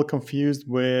a little confused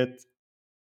with,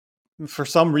 for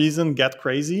some reason, Get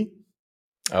Crazy.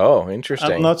 Oh,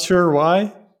 interesting. I'm not sure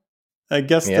why. I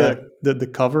guess the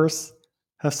covers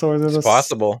have sort of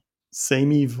possible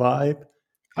samey vibe.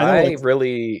 I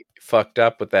really fucked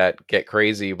up with that Get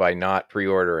Crazy by not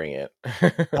pre-ordering it.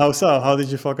 How so? How did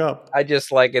you fuck up? I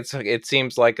just like it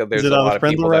seems like there's a lot of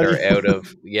people that are out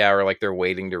of or like they're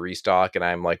waiting to restock, and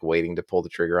I'm like waiting to pull the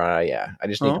trigger on it. I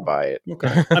just need to buy it.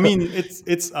 Okay. I mean,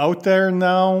 it's out there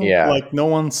now. Yeah. Like no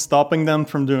one's stopping them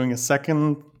from doing a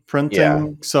second printing. Yeah.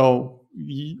 So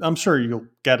I'm sure you'll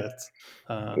get it.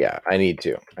 I need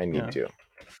to.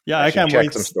 Yeah, I can't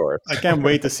wait. I can't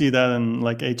wait to see that in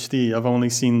like HD. I've only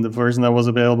seen the version that was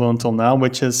available until now,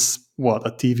 which is what,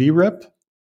 a TV rip?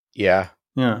 Yeah,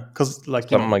 because like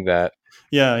something like that.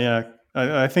 Yeah.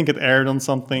 I think it aired on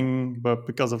something, but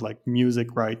because of like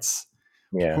music rights,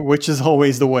 which is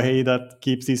always the way that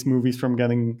keeps these movies from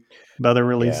getting better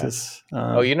releases.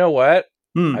 You know what?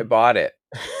 I bought it.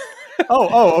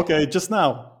 Okay, just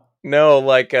now. No,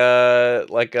 like a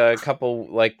couple,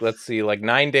 let's see,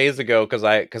 9 days ago, because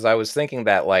I was thinking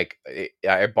that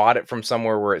I bought it from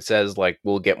somewhere where it says like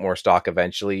we'll get more stock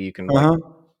eventually. You can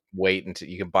wait until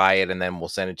you can buy it, and then we'll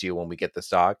send it to you when we get the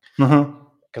stock.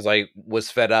 Because I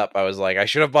was fed up. I was like, I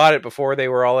should have bought it before they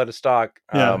were all out of stock.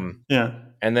 And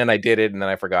then I did it, and then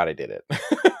I forgot I did it,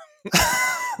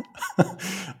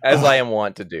 as I am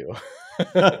wont to do.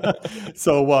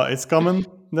 So what? It's coming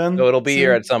then? So it'll be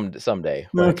here at someday.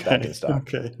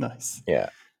 Okay, nice. Yeah,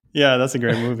 that's a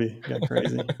great movie. Get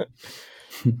Crazy.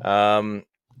 All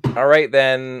right,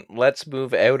 then let's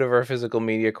move out of our physical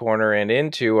media corner and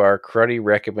into our cruddy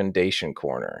recommendation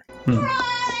corner.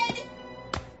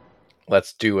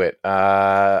 Let's do it.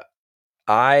 I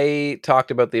talked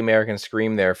about The American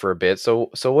Scream there for a bit. So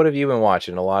what have you been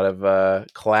watching? A lot of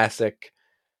classic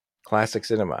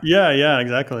cinema. Yeah,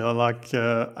 exactly. I'm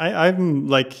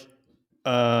like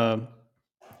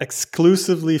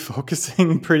exclusively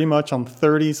focusing pretty much on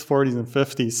 30s, 40s, and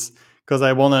 50s because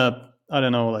I want to,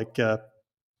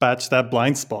 patch that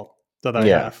blind spot that I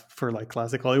have for like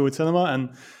classic Hollywood cinema. And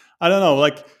I don't know,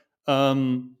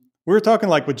 we were talking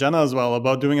like with Jenna as well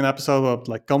about doing an episode about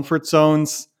like comfort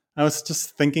zones. I was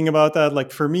just thinking about that.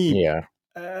 Like for me,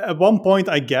 at one point,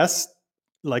 I guess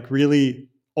like really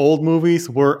old movies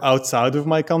were outside of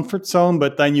my comfort zone,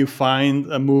 but then you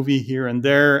find a movie here and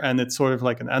there, and it's sort of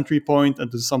like an entry point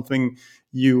into something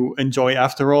you enjoy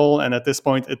after all. And at this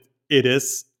point, it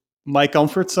is my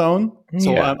comfort zone.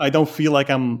 So I don't feel like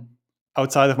I'm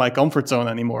outside of my comfort zone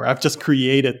anymore. I've just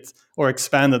created or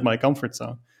expanded my comfort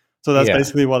zone. So that's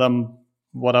basically what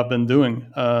I've been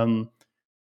doing.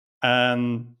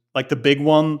 And like the big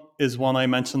one is one I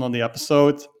mentioned on the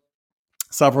episode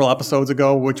several episodes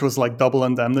ago, which was like Double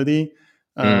Indemnity.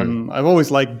 I've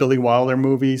always liked Billy Wilder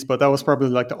movies, but that was probably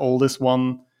like the oldest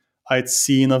one I'd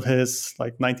seen of his,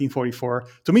 like 1944.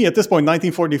 To me, at this point,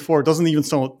 1944 doesn't even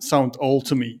sound old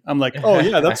to me. I'm like, oh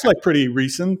yeah, that's like pretty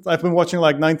recent. I've been watching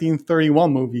like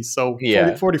 1931 movies, so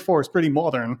 44 is pretty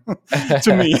modern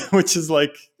to me, which is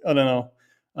like, I don't know,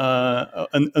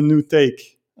 a new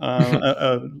take,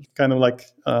 a kind of like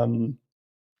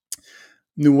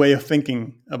new way of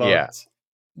thinking about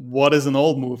what is an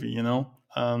old movie, you know?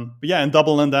 But yeah, in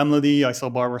Double Indemnity, I saw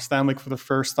Barbara Stanwyck for the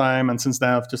first time, and since then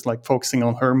I've just like focusing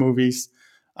on her movies.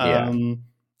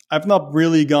 I've not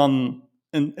really gone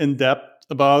in depth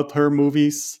about her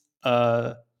movies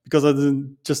because I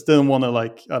didn't want to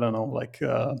like, I don't know,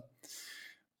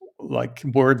 like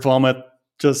word vomit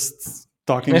just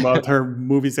talking about her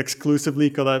movies exclusively,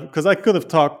 because I could have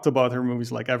talked about her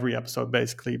movies like every episode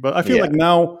basically. But I feel like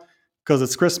now, because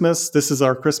it's Christmas, this is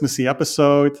our Christmassy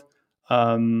episode.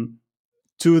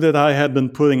 Two that I had been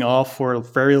putting off for a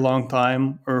very long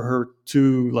time are her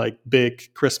two like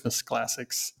big Christmas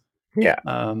classics.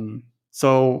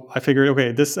 So I figured,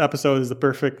 okay, this episode is the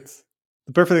perfect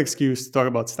excuse to talk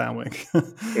about Stanwyck.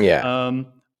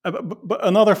 But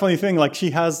another funny thing, like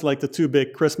she has like the two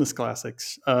big Christmas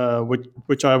classics,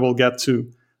 which I will get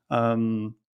to. I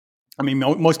mean,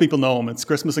 most people know them. It's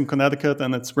Christmas in Connecticut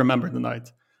and it's Remember the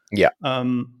Night.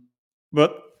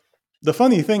 But the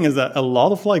funny thing is that a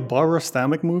lot of like Barbara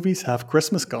Stanwyck movies have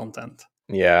Christmas content.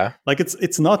 Like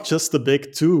it's not just the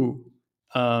big two.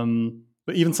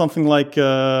 But even something like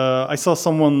I saw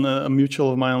someone, a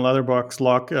mutual of mine on Letterboxd,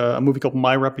 log a movie called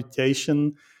My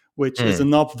Reputation, which is a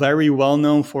not very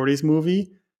well-known 40s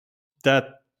movie that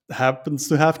happens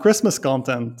to have Christmas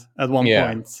content at one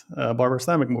point, Barbara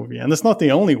Stanwyck movie. And it's not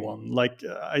the only one. Like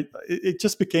it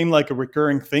just became like a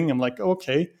recurring thing. I'm like,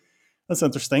 okay, that's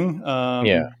interesting.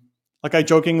 Like I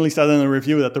jokingly said in a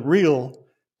review that the real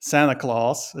Santa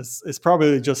Claus is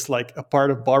probably just like a part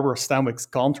of Barbara Stanwyck's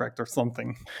contract or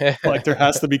something. Like there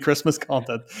has to be Christmas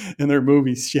content in their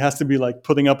movies. She has to be like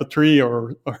putting up a tree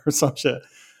or some shit.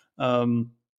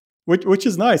 Which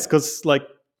is nice because like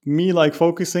me like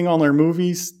focusing on her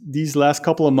movies these last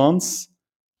couple of months,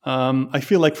 I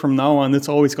feel like from now on it's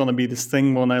always going to be this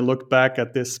thing when I look back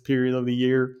at this period of the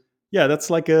year. Yeah,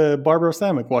 that's like a Barbara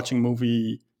Stanwyck watching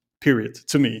movie period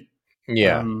to me.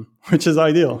 Which is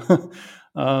ideal.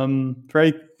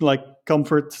 Very like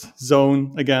comfort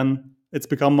zone again. It's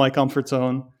become my comfort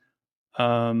zone.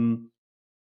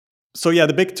 So yeah,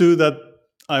 the big two that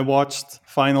I watched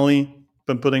finally,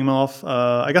 been putting them off.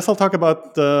 I guess I'll talk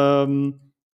about the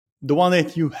one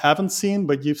that you haven't seen,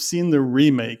 but you've seen the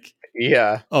remake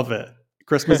of it.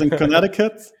 Christmas in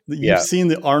Connecticut. You've seen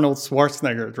the Arnold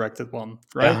Schwarzenegger directed one,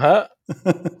 right?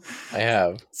 I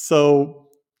have. So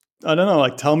I don't know,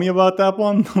 like tell me about that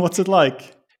one. What's it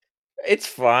like? It's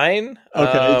fine.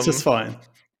 Okay, it's just fine.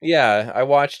 Yeah, I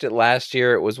watched it last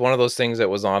year. It was one of those things that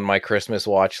was on my Christmas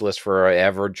watch list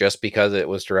forever just because it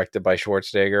was directed by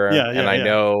Schwarzenegger.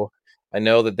 I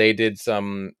know that they did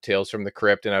some Tales from the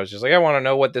Crypt, and I was just like, I want to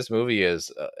know what this movie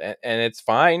is. And it's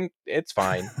fine. It's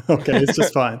fine. Okay, it's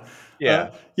just fine.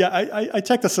 I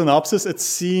checked the synopsis. It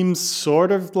seems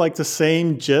sort of like the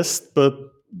same gist, but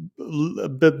a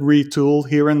bit retooled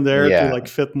here and there to like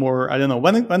fit more. I don't know,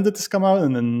 when did this come out?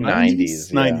 In the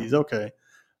 90s. Okay.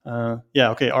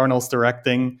 Okay, Arnold's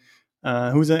directing.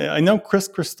 I know Chris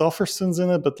Christopherson's in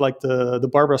it, but like the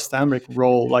Barbara Stanwyck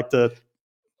role, like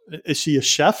is she a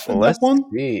chef in that one?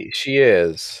 She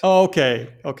is. Oh,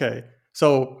 okay.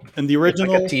 So in the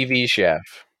original, it's like a TV chef.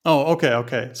 Oh,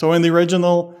 okay. So in the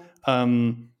original,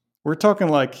 we're talking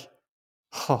like,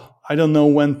 I don't know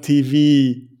when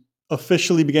TV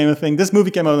officially became a thing. This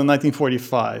movie came out in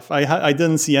 1945. I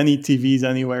didn't see any TVs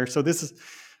anywhere, so this is,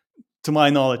 to my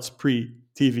knowledge,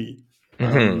 pre-TV.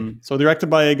 So directed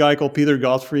by a guy called Peter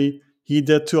Godfrey. He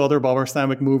did two other Barbara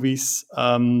Stanwyck movies,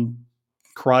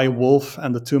 Cry Wolf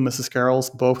and The Two Mrs. Carols,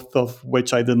 both of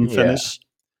which I didn't finish.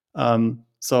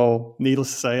 So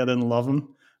needless to say, I didn't love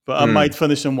them. But I might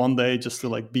finish them one day just to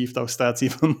like beef those stats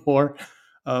even more.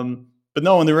 But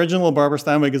no, in the original, Barbara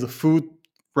Stanwyck is a food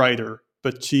writer,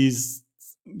 but she's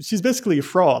basically a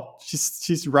fraud.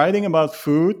 She's writing about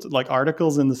food, like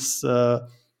articles in this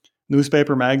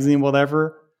newspaper, magazine,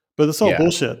 whatever. But it's all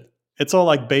bullshit. It's all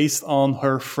like based on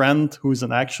her friend who's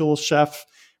an actual chef,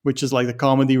 which is like the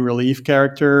comedy relief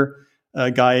character,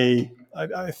 a guy,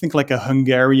 I think like a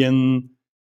Hungarian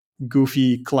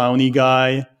goofy clowny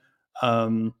guy.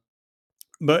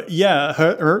 But yeah,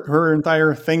 her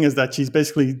entire thing is that she's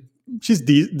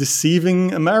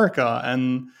deceiving America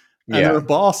and her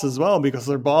boss as well, because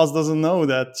her boss doesn't know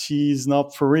that she's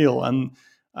not for real. And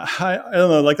I don't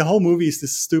know, like the whole movie is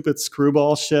this stupid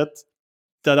screwball shit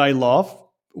that I love,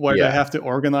 where they have to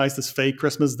organize this fake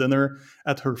Christmas dinner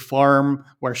at her farm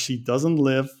where she doesn't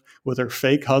live, with her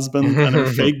fake husband and her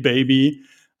fake baby.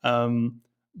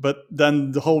 But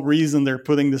then the whole reason they're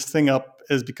putting this thing up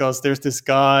is because there's this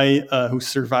guy who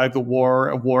survived the war,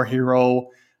 a war hero.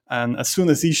 And as soon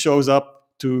as he shows up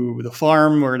to the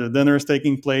farm where the dinner is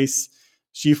taking place,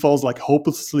 she falls like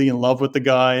hopelessly in love with the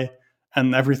guy,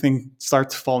 and everything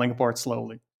starts falling apart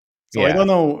slowly. So I don't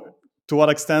know to what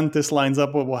extent this lines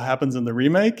up with what happens in the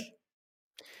remake.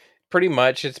 Pretty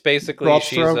much, it's basically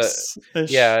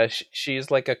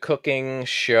she's like a cooking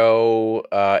show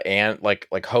and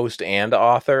like host and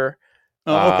author.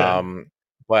 Oh, okay.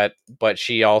 But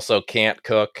she also can't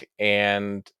cook,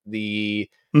 and the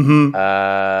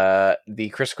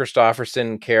Chris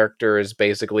Christopherson character is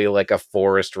basically like a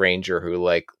forest ranger who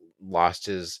like lost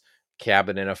his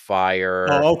cabin in a fire.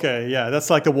 Oh, okay, yeah,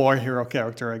 that's like a war hero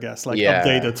character, I guess, like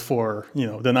updated for the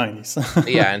 90s.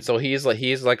 Yeah, and so he's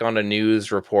like on a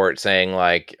news report saying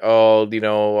like, oh,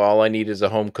 all I need is a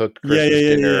home cooked Christmas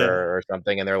dinner or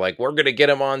something, and they're like, we're gonna get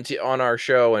him on our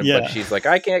show, and but she's like,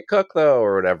 I can't cook though,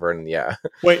 or whatever, and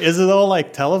Wait, is it all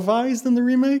like televised in the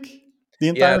remake? The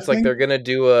entire it's like they're gonna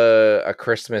do a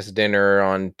Christmas dinner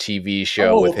on TV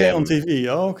show with him on TV.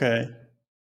 Oh, okay.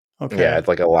 Okay. Yeah, it's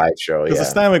like a live show. Because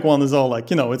the Stanwyck one is all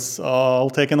like, it's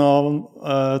all taking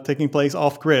place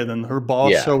off grid, and her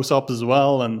boss shows up as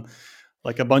well, and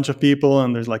like a bunch of people,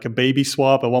 and there's like a baby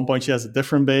swap. At one point, she has a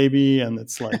different baby, and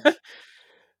it's like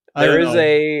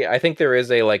I think there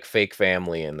is a like fake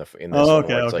family in this one.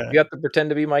 Where it's like, you have to pretend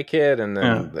to be my kid, and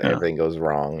then everything goes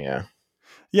wrong.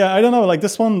 Yeah, I don't know. Like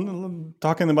this one,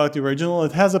 talking about the original,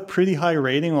 it has a pretty high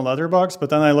rating on Letterboxd. But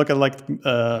then I look at like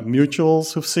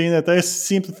mutuals who've seen it; they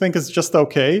seem to think it's just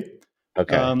okay.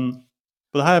 Okay.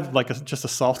 But I have like just a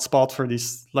soft spot for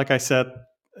these. Like I said,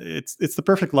 it's the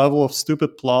perfect level of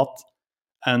stupid plot,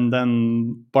 and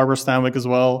then Barbara Stanwyck as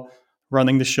well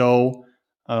running the show.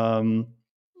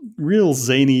 Real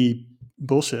zany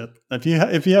bullshit.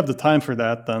 If you have the time for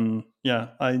that, then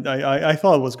I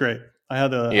thought it was great. I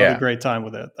had a great time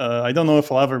with it. I don't know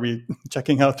if I'll ever be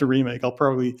checking out the remake. I'll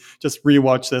probably just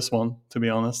rewatch this one, to be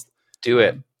honest. Do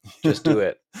it. Just do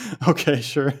it. Okay,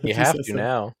 sure. You have to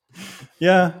now.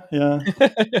 Yeah.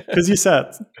 Because you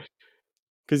said.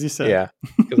 Yeah,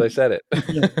 because I said it.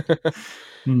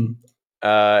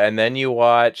 And then you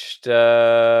watched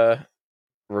Remember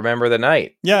the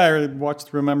Night. Yeah, I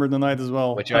watched Remember the Night as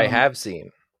well. Which I have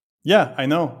seen. Yeah, I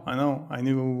know. I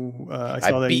knew. I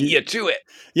saw that. Beat you to it.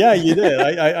 Yeah, you did.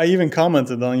 I even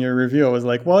commented on your review. I was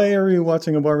like, "Why are you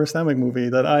watching a Barbara Stanwyck movie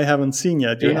that I haven't seen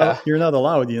yet? You're not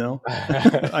allowed.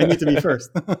 I need to be first."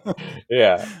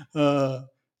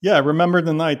 Remember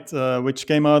the Night, which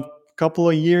came out a couple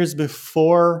of years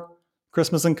before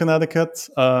Christmas in Connecticut,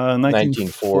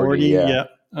 1940.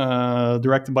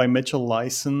 Directed by Mitchell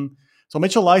Leisen. So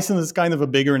Mitchell Leisen is kind of a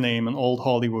bigger name in old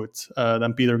Hollywood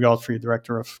than Peter Godfrey,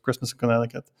 director of Christmas in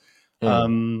Connecticut.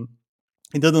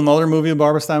 He did another movie with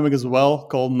Barbara Stanwyck as well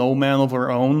called No Man of Her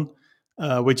Own,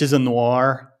 which is a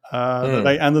noir that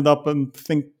I ended up, I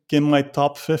think, in my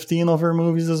top 15 of her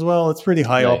movies as well. It's pretty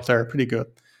high up there, pretty good.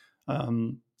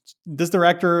 This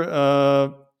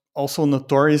director also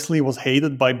notoriously was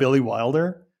hated by Billy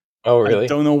Wilder. Oh, really? I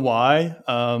don't know why.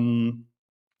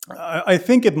 I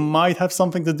think it might have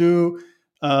something to do.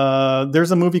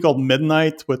 There's a movie called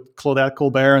Midnight with Claudette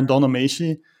Colbert and Donna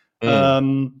Macy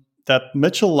that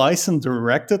Mitchell Leisen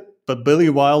directed, but Billy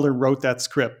Wilder wrote that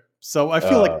script. So I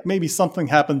feel like maybe something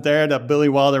happened there that Billy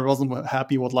Wilder wasn't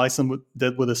happy what Leisen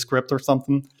did with his script or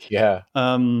something. Yeah.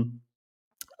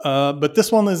 But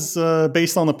this one is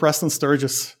based on a Preston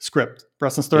Sturges script.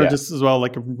 Preston Sturges as well,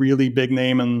 like a really big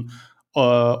name in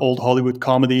old Hollywood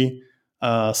comedy.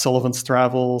 Sullivan's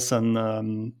Travels,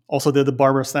 and also did the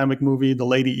Barbara Stanwyck movie, The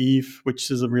Lady Eve,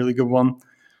 which is a really good one.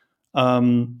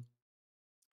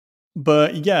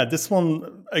 But yeah, this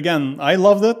one, again, I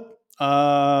loved it.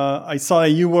 I saw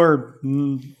you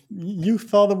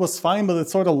thought it was fine, but it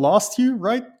sort of lost you,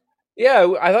 right?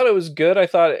 Yeah, I thought it was good. I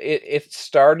thought it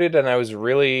started and I was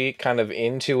really kind of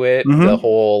into it. The Mm-hmm.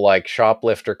 whole like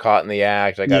shoplifter caught in the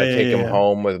act, I got Yeah, to take yeah, him yeah.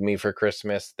 home with me for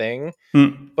Christmas thing.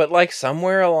 Mm. But like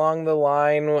somewhere along the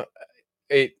line,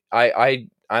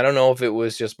 I don't know if it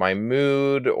was just my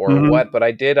mood or what, Mm-hmm.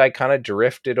 but I kind of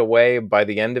drifted away. By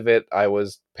the end of it, I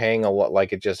was paying a lot,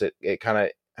 like it kind of,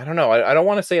 I don't know. I don't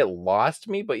want to say it lost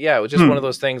me, but yeah, it was just one of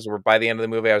those Mm. things where by the end of the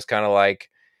movie, I was kind of like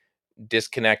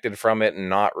disconnected from it and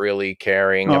not really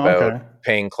caring Oh, about okay.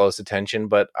 paying close attention.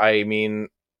 But I mean,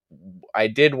 I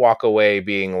did walk away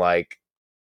being like,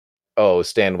 oh,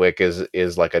 Stanwyck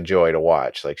is like a joy to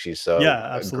watch. Like she's so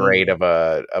Yeah, great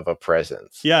absolutely. of a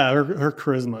presence. Yeah, her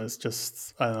charisma is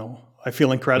just, I don't know. I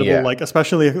feel incredible. Yeah. Like,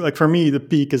 especially like for me, the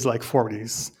peak is like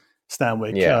 40s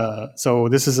Stanwyck. Yeah. So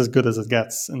this is as good as it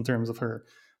gets in terms of her.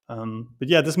 But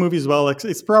yeah, this movie as well.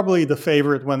 It's probably the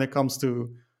favorite when it comes to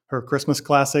her Christmas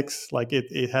classics. Like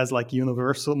it has like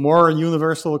more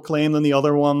universal acclaim than the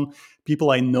other one.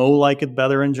 People I know like it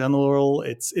better in general.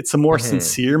 It's a more Hmm.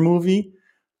 sincere movie.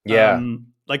 Yeah.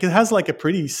 Like it has like a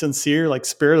pretty sincere like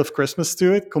spirit of Christmas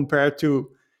to it compared to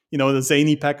the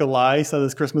zany pack of lies that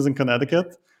is Christmas in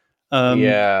Connecticut. Um,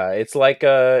 Yeah. It's like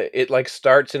it like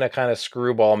starts in a kind of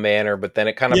screwball manner, but then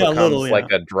it kind of yeah, a little, becomes like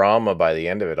yeah, a drama by the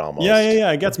end of it yeah, yeah, almost.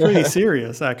 yeah. It gets pretty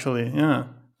serious, actually. Yeah,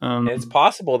 And it's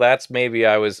possible that's maybe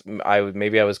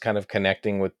maybe I was kind of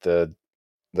connecting with the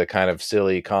kind of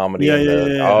silly comedy yeah, and yeah, yeah, the,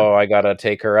 yeah. oh, I gotta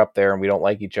take her up there and we don't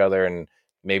like each other, and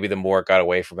maybe the more it got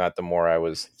away from that, the more I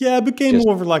was Yeah, it became just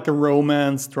more of like a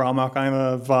romance drama kind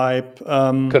of vibe.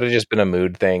 could have just been a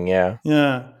mood thing. Yeah.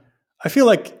 Yeah, I feel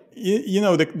like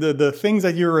the things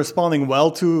that you're responding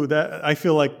well to. That I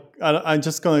feel like I'm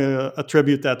just going to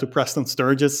attribute that to Preston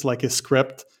Sturges, like his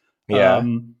script. Yeah.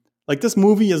 Like this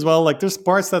movie as well. Like there's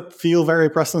parts that feel very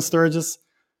Preston Sturges,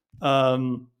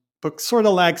 but sort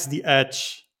of lacks the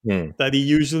edge Hmm. that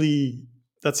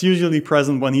that's usually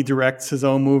present when he directs his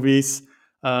own movies.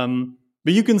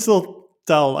 But you can still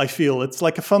tell. I feel it's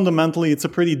like fundamentally it's a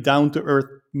pretty down to earth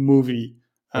movie.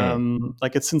 Hmm.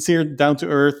 Like it's sincere, down to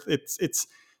earth.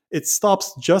 It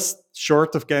stops just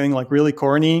short of getting like really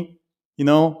corny.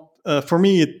 For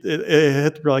me, it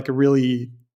hit like a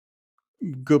really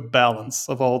good balance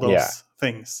of all Yeah. those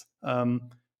things.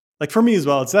 Like for me as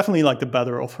well, it's definitely like the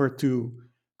better of her two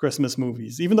Christmas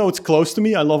movies. Even though it's close to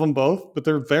me, I love them both, but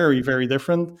they're very, very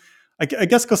different. I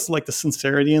guess because like the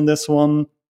sincerity in this one,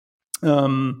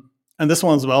 and this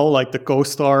one as well, like the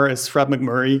co-star is Fred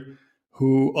McMurray,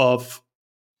 who of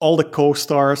all the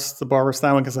co-stars the Barbara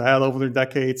Stanwyck has had over the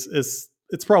decades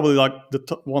it's probably like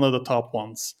one of the top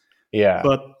ones. Yeah.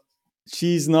 But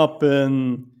she's not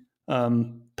been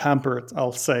pampered,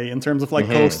 I'll say, in terms of like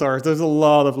Hmm. co-stars. There's a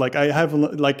lot of like I have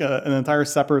like an entire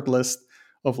separate list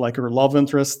of like her love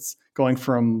interests, going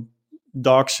from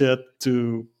dog shit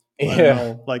to I don't Yeah.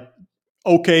 know, like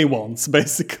okay ones,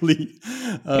 basically.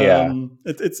 Yeah.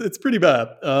 It's pretty bad.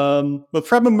 But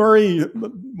Fred and Murray,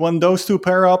 when those two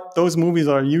pair up, those movies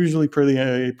are usually pretty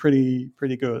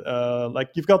good. Like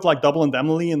you've got like Double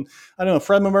Indemnity, and I don't know,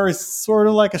 Fred Murray is sort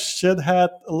of like a shithead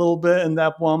a little bit in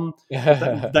that one.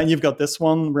 Then you've got this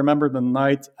one, Remember the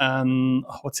Night, and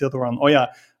what's the other one? Oh yeah,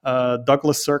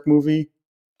 Douglas Sirk movie.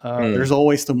 Hmm. There's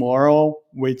Always Tomorrow,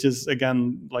 which is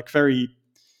again like very,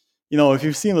 if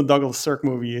you've seen the Douglas Sirk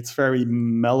movie, it's very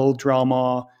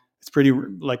melodrama. It's pretty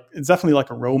like it's definitely like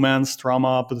a romance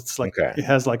drama, but it's like Okay. it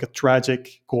has like a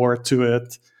tragic core to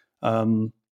it.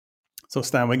 Um, so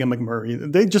Stanwyck and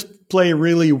McMurray, they just play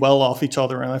really well off each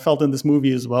other, and I felt in this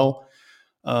movie as well.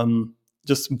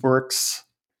 Just works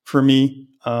for me.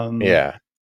 Yeah.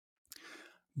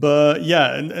 But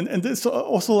yeah, and this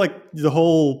also like the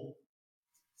whole.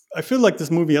 I feel like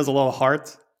this movie has a lot of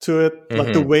heart to it,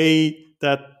 like the Hmm. way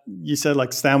that you said,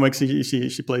 like Stanwyck,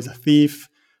 she plays a thief.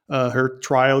 Her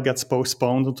trial gets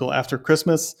postponed until after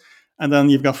Christmas, and then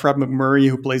you've got Fred McMurray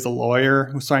who plays a lawyer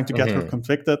who's trying to get her Hmm.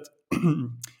 convicted,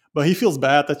 but he feels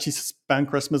bad that she spent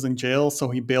Christmas in jail, so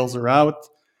he bails her out.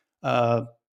 Uh,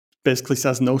 Basically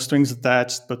says no strings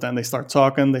attached, but then they start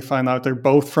talking. They find out they're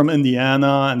both from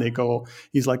Indiana, and they go.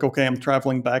 He's like, "Okay, I'm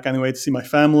traveling back anyway to see my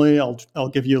family. I'll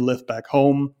give you a lift back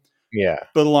home." Yeah.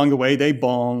 But along the way, they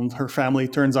bond. Her family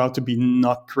turns out to be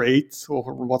not great,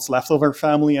 or what's left of her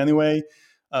family anyway,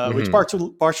 which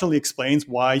Hmm. partially explains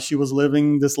why she was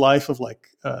living this life of like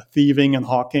thieving and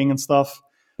hawking and stuff.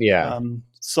 Yeah.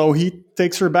 So he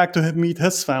takes her back to meet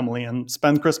his family and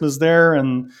spend Christmas there,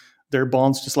 and their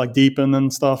bonds just like deepen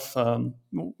and stuff.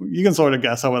 You can sort of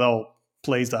guess how it all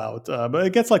plays out, but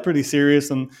it gets like pretty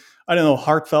serious and I don't know,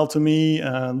 heartfelt to me.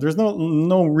 There's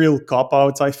no real cop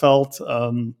outs I felt.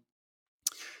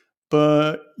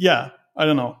 But yeah, I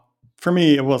don't know. For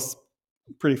me, it was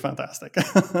pretty fantastic.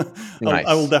 Nice.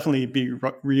 I will definitely be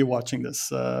rewatching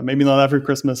this. Maybe not every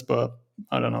Christmas, but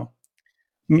I don't know.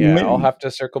 Yeah, I'll have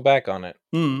to circle back on it.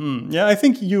 Yeah, I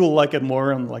think you will like it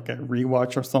more on like a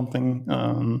rewatch or something,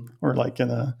 or like in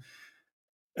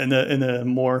a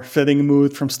more fitting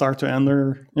mood from start to end.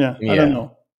 Or I don't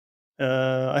know.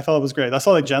 I thought it was great. I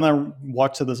saw that Jenna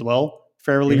watched it as well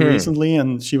fairly recently,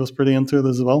 and she was pretty into it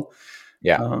as well.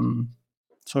 Yeah.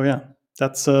 So yeah,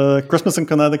 that's Christmas in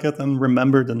Connecticut and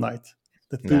Remember the Night.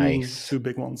 The two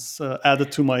big ones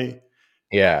added to my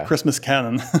Christmas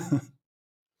canon.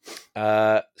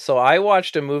 So I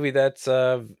watched a movie that's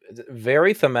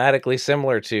very thematically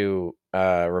similar to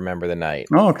Remember the Night.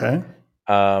 Oh, okay.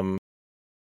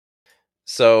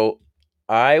 So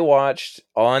I watched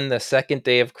On the Second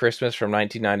Day of Christmas from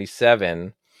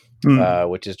 1997,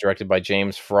 which is directed by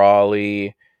James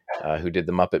Frawley, who did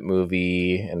the Muppet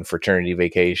movie and Fraternity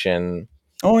Vacation.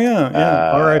 Oh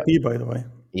yeah. R.I.P. by the way.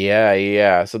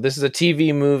 Yeah. So this is a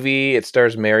TV movie. It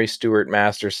stars Mary Stuart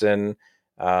Masterson,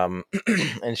 and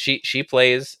she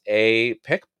plays a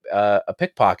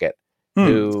pickpocket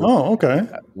who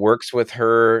works with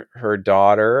her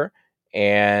daughter,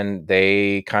 and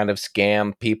they kind of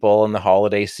scam people in the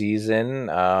holiday season,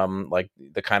 like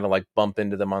they kind of like bump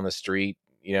into them on the street,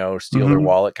 steal their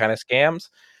wallet kind of scams.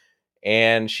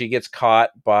 And she gets caught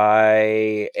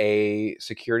by a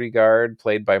security guard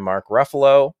played by Mark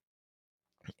Ruffalo.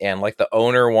 And like the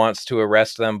owner wants to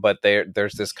arrest them, but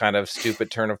there's this kind of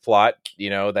stupid turn of plot,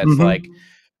 that's like,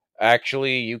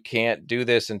 actually, you can't do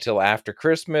this until after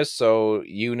Christmas, so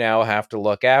you now have to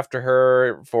look after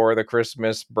her for the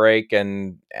Christmas break,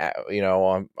 and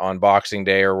on Boxing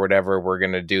Day or whatever, we're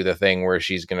gonna do the thing where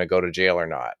she's gonna go to jail or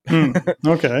not.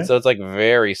 Okay. So it's like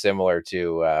very similar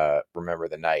to Remember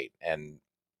the Night, and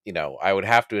I would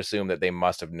have to assume that they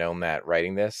must have known that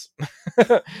writing this.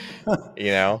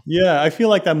 Yeah, I feel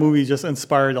like that movie just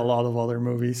inspired a lot of other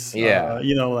movies. Yeah.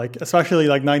 Like especially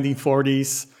like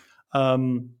 1940s.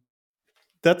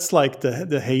 That's like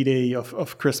the heyday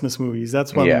of Christmas movies.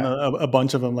 That's when a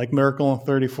bunch of them, like Miracle on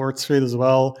 34th Street as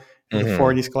well, the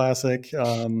 40s classic.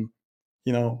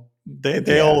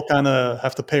 They all kind of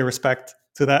have to pay respect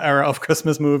to that era of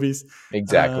Christmas movies.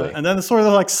 Exactly. And then it sort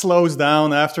of like slows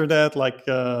down after that. Like,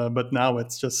 but now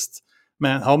it's just,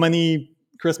 man, how many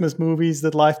Christmas movies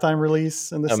did Lifetime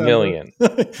release in December? 1 million.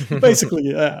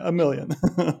 Basically, yeah, 1 million.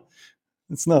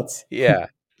 It's nuts. Yeah.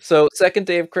 So Second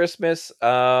Day of Christmas,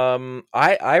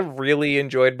 I really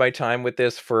enjoyed my time with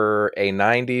this for a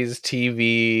 90s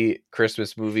TV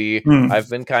Christmas movie. I've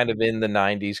been kind of in the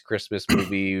 90s Christmas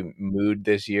movie mood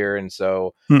this year, and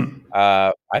so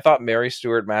I thought Mary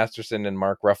Stuart Masterson and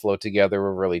Mark Ruffalo together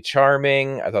were really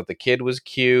charming. I thought the kid was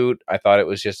cute. I thought it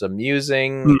was just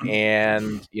amusing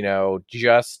and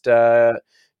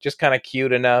just kind of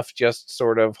cute enough, just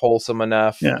sort of wholesome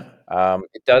enough. Yeah.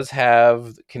 It does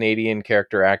have Canadian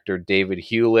character actor David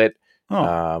Hewlett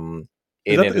in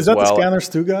it as well. Is that the Scanners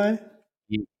 2 guy?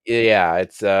 Yeah,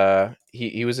 it's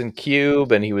he was in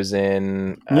Cube, and he was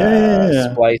in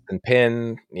Splice and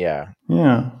Pin. Yeah.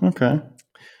 Okay.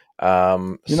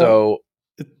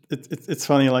 It's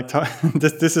funny. Like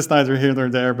this is neither here nor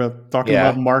there, but talking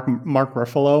about Mark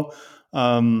Ruffalo.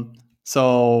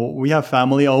 So we have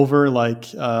family over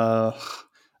like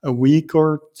a week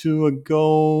or two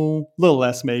ago, a little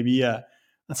less maybe, yeah.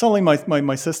 And suddenly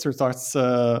my sister starts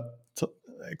telling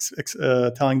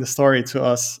the story to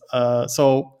us.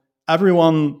 So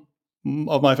everyone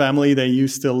of my family, they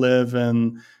used to live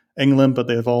in England, but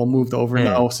they've all moved over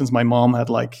now since my mom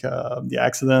had like the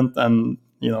accident, and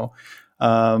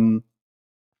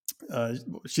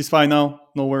she's fine now,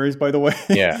 no worries, by the way.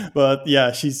 Yeah. But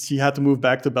yeah, she had to move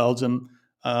back to Belgium.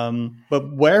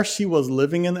 But where she was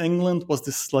living in England was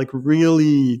this like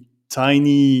really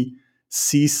tiny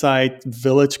seaside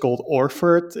village called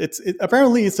Orford.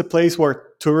 Apparently it's a place where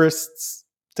tourists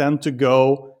tend to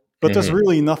go, but there's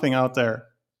really nothing out there.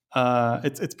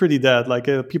 It's pretty dead. Like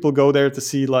people go there to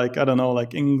see like, I don't know,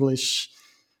 like English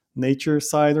nature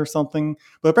side or something.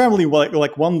 But apparently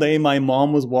like one day my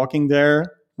mom was walking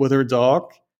there with her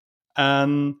dog,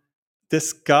 and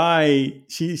this guy,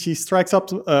 she strikes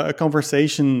up a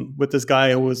conversation with this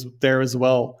guy who was there as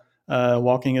well,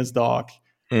 walking his dog.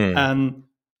 And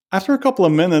after a couple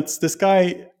of minutes, this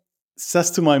guy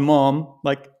says to my mom,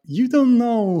 like, "You don't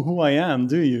know who I am,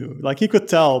 do you?" Like he could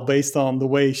tell based on the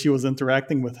way she was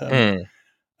interacting with him.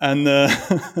 And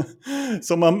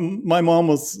so my mom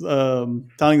was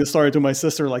telling the story to my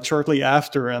sister like shortly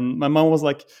after, and my mom was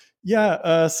like,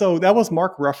 "Yeah, so that was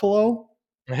Mark Ruffalo."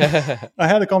 I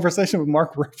had a conversation with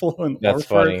Mark Ruffalo in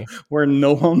Orford, where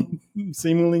no one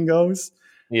seemingly goes.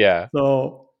 Yeah.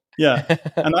 So Yeah,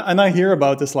 and I hear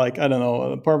about this like I don't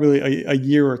know, probably a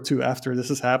year or two after this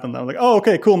has happened. I'm like, oh,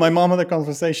 okay, cool. My mom had a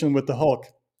conversation with the Hulk.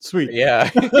 Sweet. Yeah.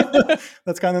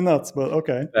 That's kind of nuts, but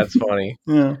okay. That's funny.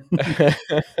 Yeah.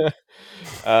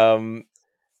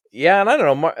 Yeah, and I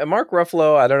don't know, Mark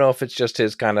Ruffalo, I don't know if it's just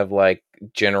his kind of like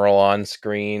general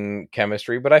on-screen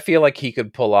chemistry, but I feel like he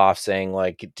could pull off saying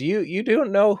like, you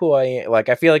don't know who I am? Like,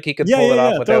 I feel like he could pull it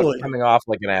off without totally. coming off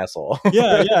like an asshole.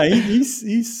 yeah.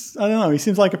 He's I don't know. He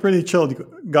seems like a pretty chill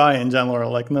guy in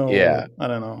general. Like, no, yeah. I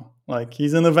don't know. Like,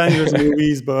 he's in Avengers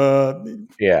movies, but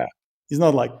yeah, he's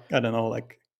not like, I don't know,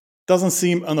 like, doesn't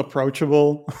seem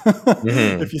unapproachable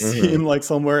if you see him like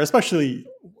somewhere, especially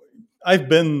I've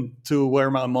been to where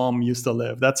my mom used to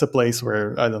live. That's a place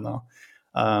where I don't know.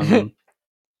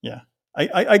 Yeah,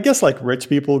 I guess like rich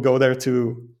people go there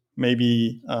to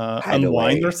maybe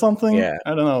unwind or something. Yeah.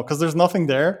 I don't know, because there's nothing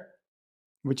there,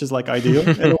 which is like ideal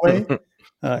in a way,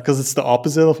 because it's the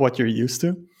opposite of what you're used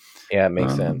to. Yeah, it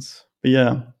makes sense.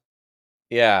 But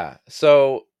yeah.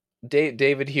 So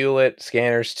David Hewlett,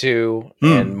 Scanners 2,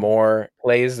 and more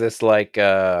plays this like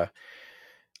I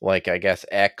guess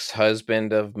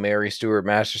ex-husband of Mary Stuart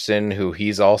Masterson, who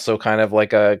he's also kind of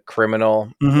like a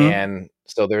criminal. And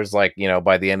so there's like,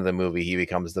 by the end of the movie, he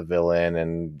becomes the villain,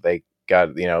 and they got,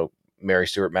 Mary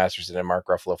Stuart Masterson and Mark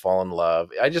Ruffalo fall in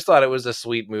love. I just thought it was a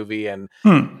sweet movie. And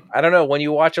I don't know, when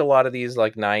you watch a lot of these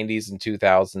like 90s and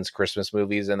 2000s Christmas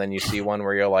movies, and then you see one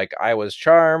where you're like, I was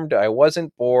charmed, I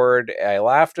wasn't bored, I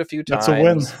laughed a few times. That's a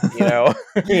win.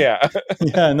 Yeah.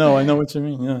 Yeah, no, I know what you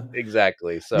mean. Yeah.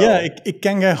 Exactly. So yeah, it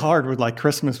can get hard with like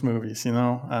Christmas movies,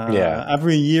 yeah.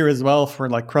 Every year as well for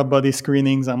like Crud Buddy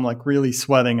screenings, I'm like really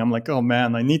sweating. I'm like, oh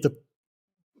man, I need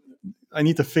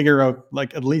to figure out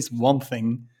like at least one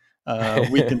thing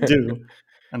we can do.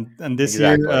 And this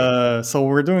year, so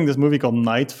we're doing this movie called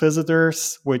Night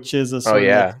Visitors, which is a sort of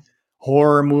like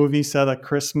horror movie set at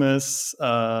Christmas.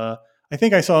 I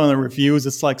think I saw in the reviews,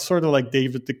 it's like sort of like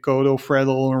David Dakota, Fred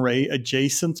Olen Ray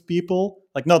adjacent people,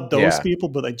 like not those people,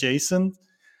 but adjacent.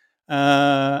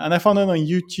 And I found it on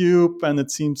YouTube, and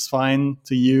it seems fine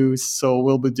to use. So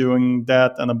we'll be doing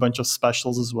that and a bunch of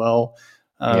specials as well.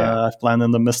 I've planned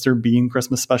in the Mr. Bean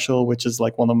Christmas special, which is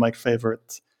like one of my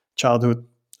favorite childhood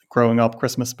growing up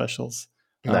Christmas specials.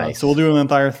 Nice. So we'll do an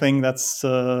entire thing. That's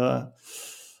oh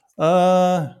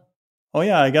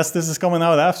yeah, I guess this is coming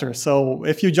out after. So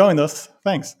if you joined us,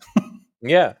 thanks.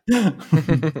 Yeah.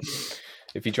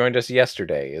 If you joined us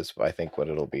yesterday is I think what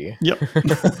it'll be. Yep.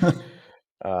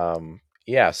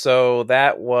 Yeah, so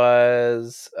that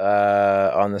was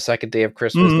on the second day of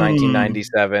Christmas,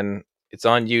 1997. It's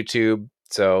on YouTube,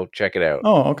 so check it out.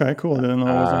 Oh, okay, cool. I didn't know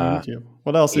it was on YouTube.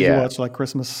 What else did you watch, like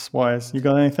Christmas-wise? You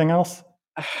got anything else?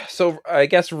 So I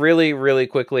guess really, really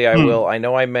quickly, I will. I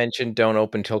know I mentioned Don't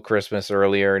Open Till Christmas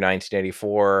earlier,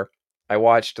 1984. I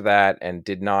watched that and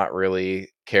did not really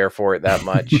care for it that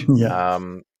much.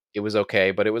 It was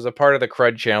okay, but it was a part of the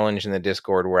Crud Challenge in the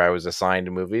Discord where I was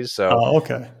assigned movies. So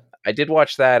okay. I did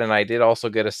watch that, and I did also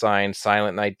get assigned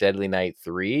Silent Night, Deadly Night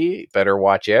 3. Better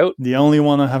watch out. The only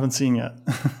one I haven't seen yet.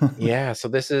 Yeah, so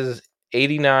this is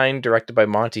 89, directed by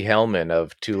Monty Hellman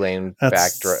of Two-Lane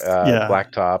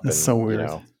Blacktop. That's so weird.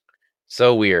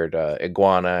 So weird.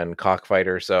 Iguana and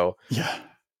Cockfighter. So yeah,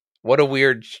 what a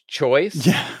weird choice.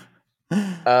 Yeah.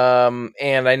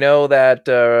 And I know that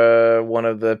one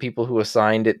of the people who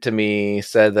assigned it to me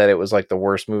said that it was like the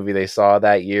worst movie they saw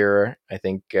that year. I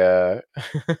think.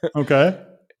 Okay.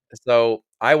 So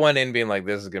I went in being like,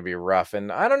 "This is gonna be rough,"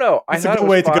 and I don't know. It's a good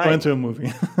way to go into a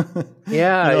movie.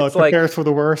 Yeah, it's prepare for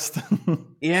the worst.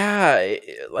 Yeah,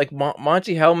 like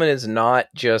Monty Hellman is not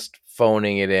just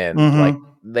phoning it in. Like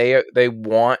they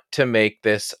want to make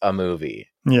this a movie.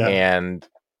 Yeah, and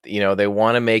they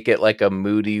want to make it like a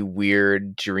moody,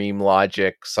 weird, dream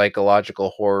logic, psychological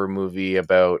horror movie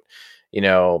about,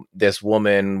 this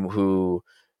woman who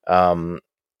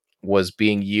was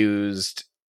being used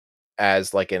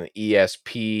as like an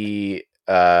ESP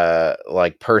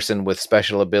like person with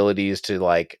special abilities to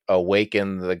like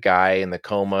awaken the guy in the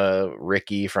coma,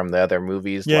 Ricky, from the other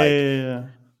movies. Yeah.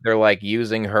 They're like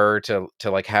using her to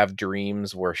like have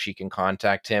dreams where she can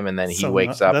contact him, and then he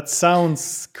wakes up. That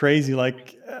sounds crazy.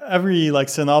 Like every like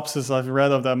synopsis I've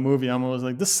read of that movie, I'm always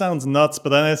like, this sounds nuts.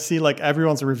 But then I see like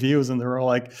everyone's reviews, and they're all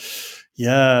like,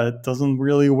 yeah, it doesn't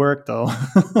really work though.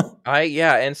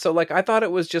 And so like I thought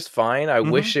it was just fine. I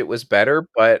wish it was better,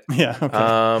 but yeah,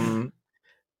 okay.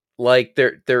 Like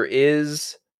there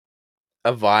is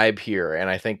a vibe here,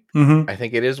 and I think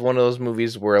it is one of those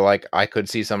movies where like I could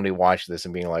see somebody watch this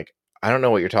and being like, I don't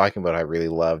know what you're talking about. I really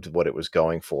loved what it was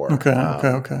going for.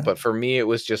 Okay. But for me, it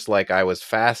was just like I was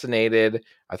fascinated.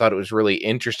 I thought it was really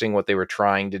interesting what they were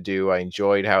trying to do. I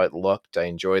enjoyed how it looked. I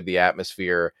enjoyed the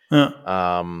atmosphere. Yeah.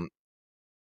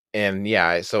 And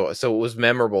yeah, so it was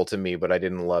memorable to me, but I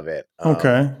didn't love it.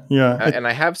 Okay, yeah. And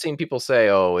I have seen people say,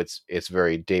 "Oh, it's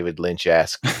very David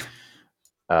Lynch-esque."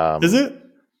 Is it?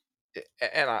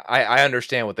 And I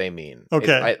understand what they mean.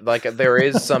 Okay. There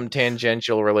is some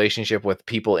tangential relationship with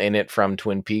people in it from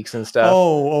Twin Peaks and stuff.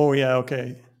 Oh yeah,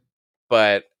 okay.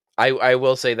 But I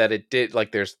will say that it did,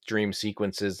 like, there's dream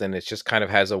sequences and it just kind of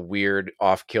has a weird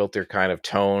off-kilter kind of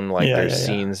tone. Like there's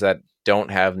scenes that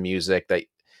don't have music that,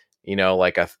 you know,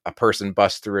 like a person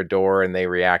busts through a door and they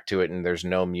react to it and there's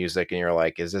no music and you're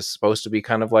like, is this supposed to be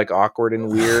kind of like awkward and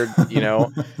weird, you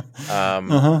know?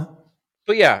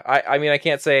 But yeah, I mean, I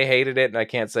can't say I hated it and I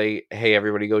can't say, hey,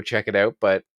 everybody go check it out,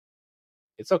 but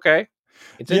it's okay.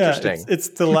 It's interesting. It's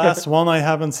the last one I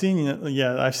haven't seen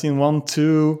yet. I've seen 1,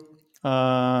 2,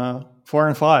 4,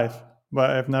 and 5, but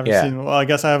I've never seen. Well, I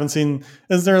guess I haven't seen.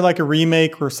 Is there like a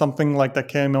remake or something like that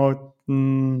came out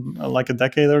like a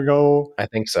decade ago? I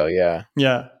think so. Yeah.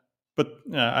 Yeah, but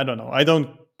I don't know. I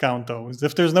don't count those.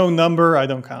 If there's no number, I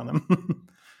don't count them.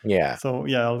 Yeah. So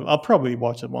yeah, I'll probably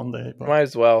watch it one day. But, might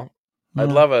as well. I'd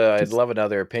love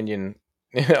another opinion.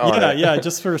 Yeah,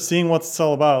 just for seeing what it's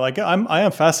all about. Like I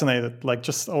am fascinated, like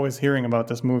just always hearing about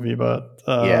this movie. But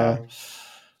I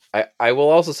will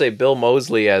also say Bill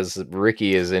Moseley as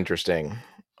Ricky is interesting.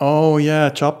 Oh yeah,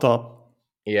 chopped up.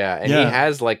 Yeah, and he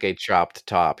has like a chopped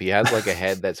top. He has like a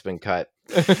head that's been cut.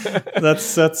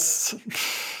 That's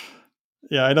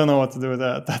yeah, I don't know what to do with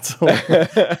that. That's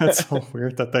so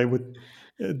weird that they would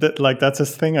that's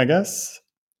his thing, I guess.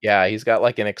 Yeah, he's got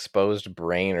like an exposed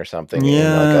brain or something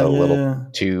in like a little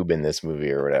tube in this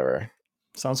movie or whatever.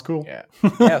 Sounds cool.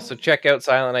 Yeah. So check out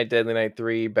Silent Night, Deadly Night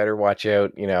 3. Better watch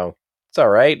out. You know, it's all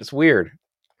right. It's weird.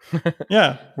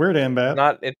 Yeah, weird and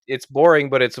bad. It's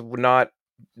boring, but it's not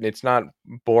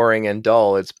boring and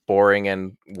dull. It's boring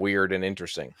and weird and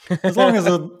interesting. As long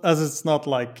as it's not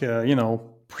like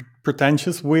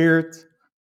pretentious weird.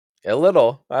 A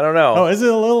little. I don't know. Oh, is it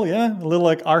a little? Yeah, a little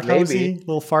like art housey,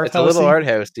 little fart. It's a little art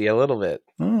housey, a little bit.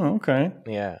 Oh, okay.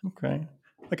 Yeah. Okay.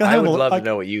 I would love to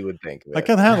know what you would think. I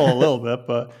can handle a little bit,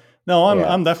 but no,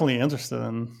 I'm definitely interested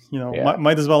in.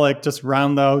 Might as well like just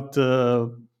round out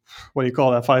what do you call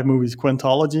that? 5 movies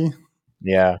quintology.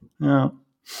 Yeah. Yeah.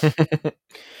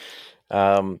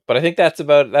 But I think that's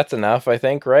enough. I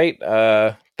think, right?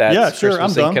 That's sure.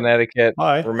 Christmas I'm in done. Connecticut.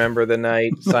 Bye. Remember the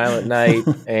Night, Silent Night,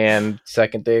 and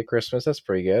Second Day of Christmas. That's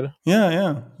pretty good.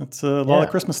 Yeah. That's a lot of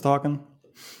Christmas talking.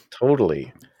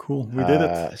 Totally. Cool. We did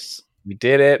it. We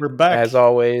did it. We're back. As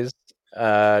always,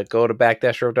 go to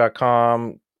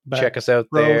back-row.com. Check us out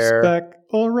there. Back.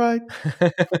 All right.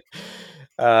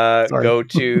 Go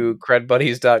to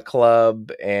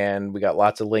credbuddies.club and we got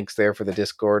lots of links there for the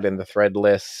Discord and the thread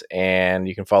lists, and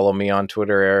you can follow me on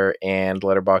Twitter and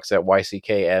Letterboxd at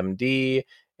YCKMD,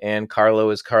 and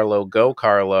Carlo is Carlo Go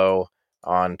Carlo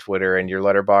on Twitter, and your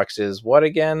Letterboxd is what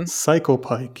again?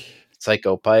 Psychopike.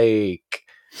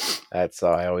 That's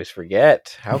I always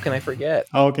forget. How can I forget?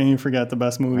 How can you forget the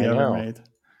best movie ever made?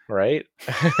 Right?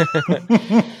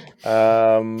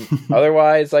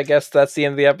 Otherwise, I guess that's the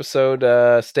end of the episode.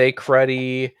 Stay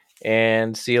cruddy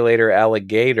and see you later,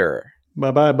 alligator.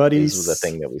 Bye-bye, buddies. This is the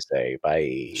thing that we say.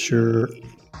 Bye. Sure.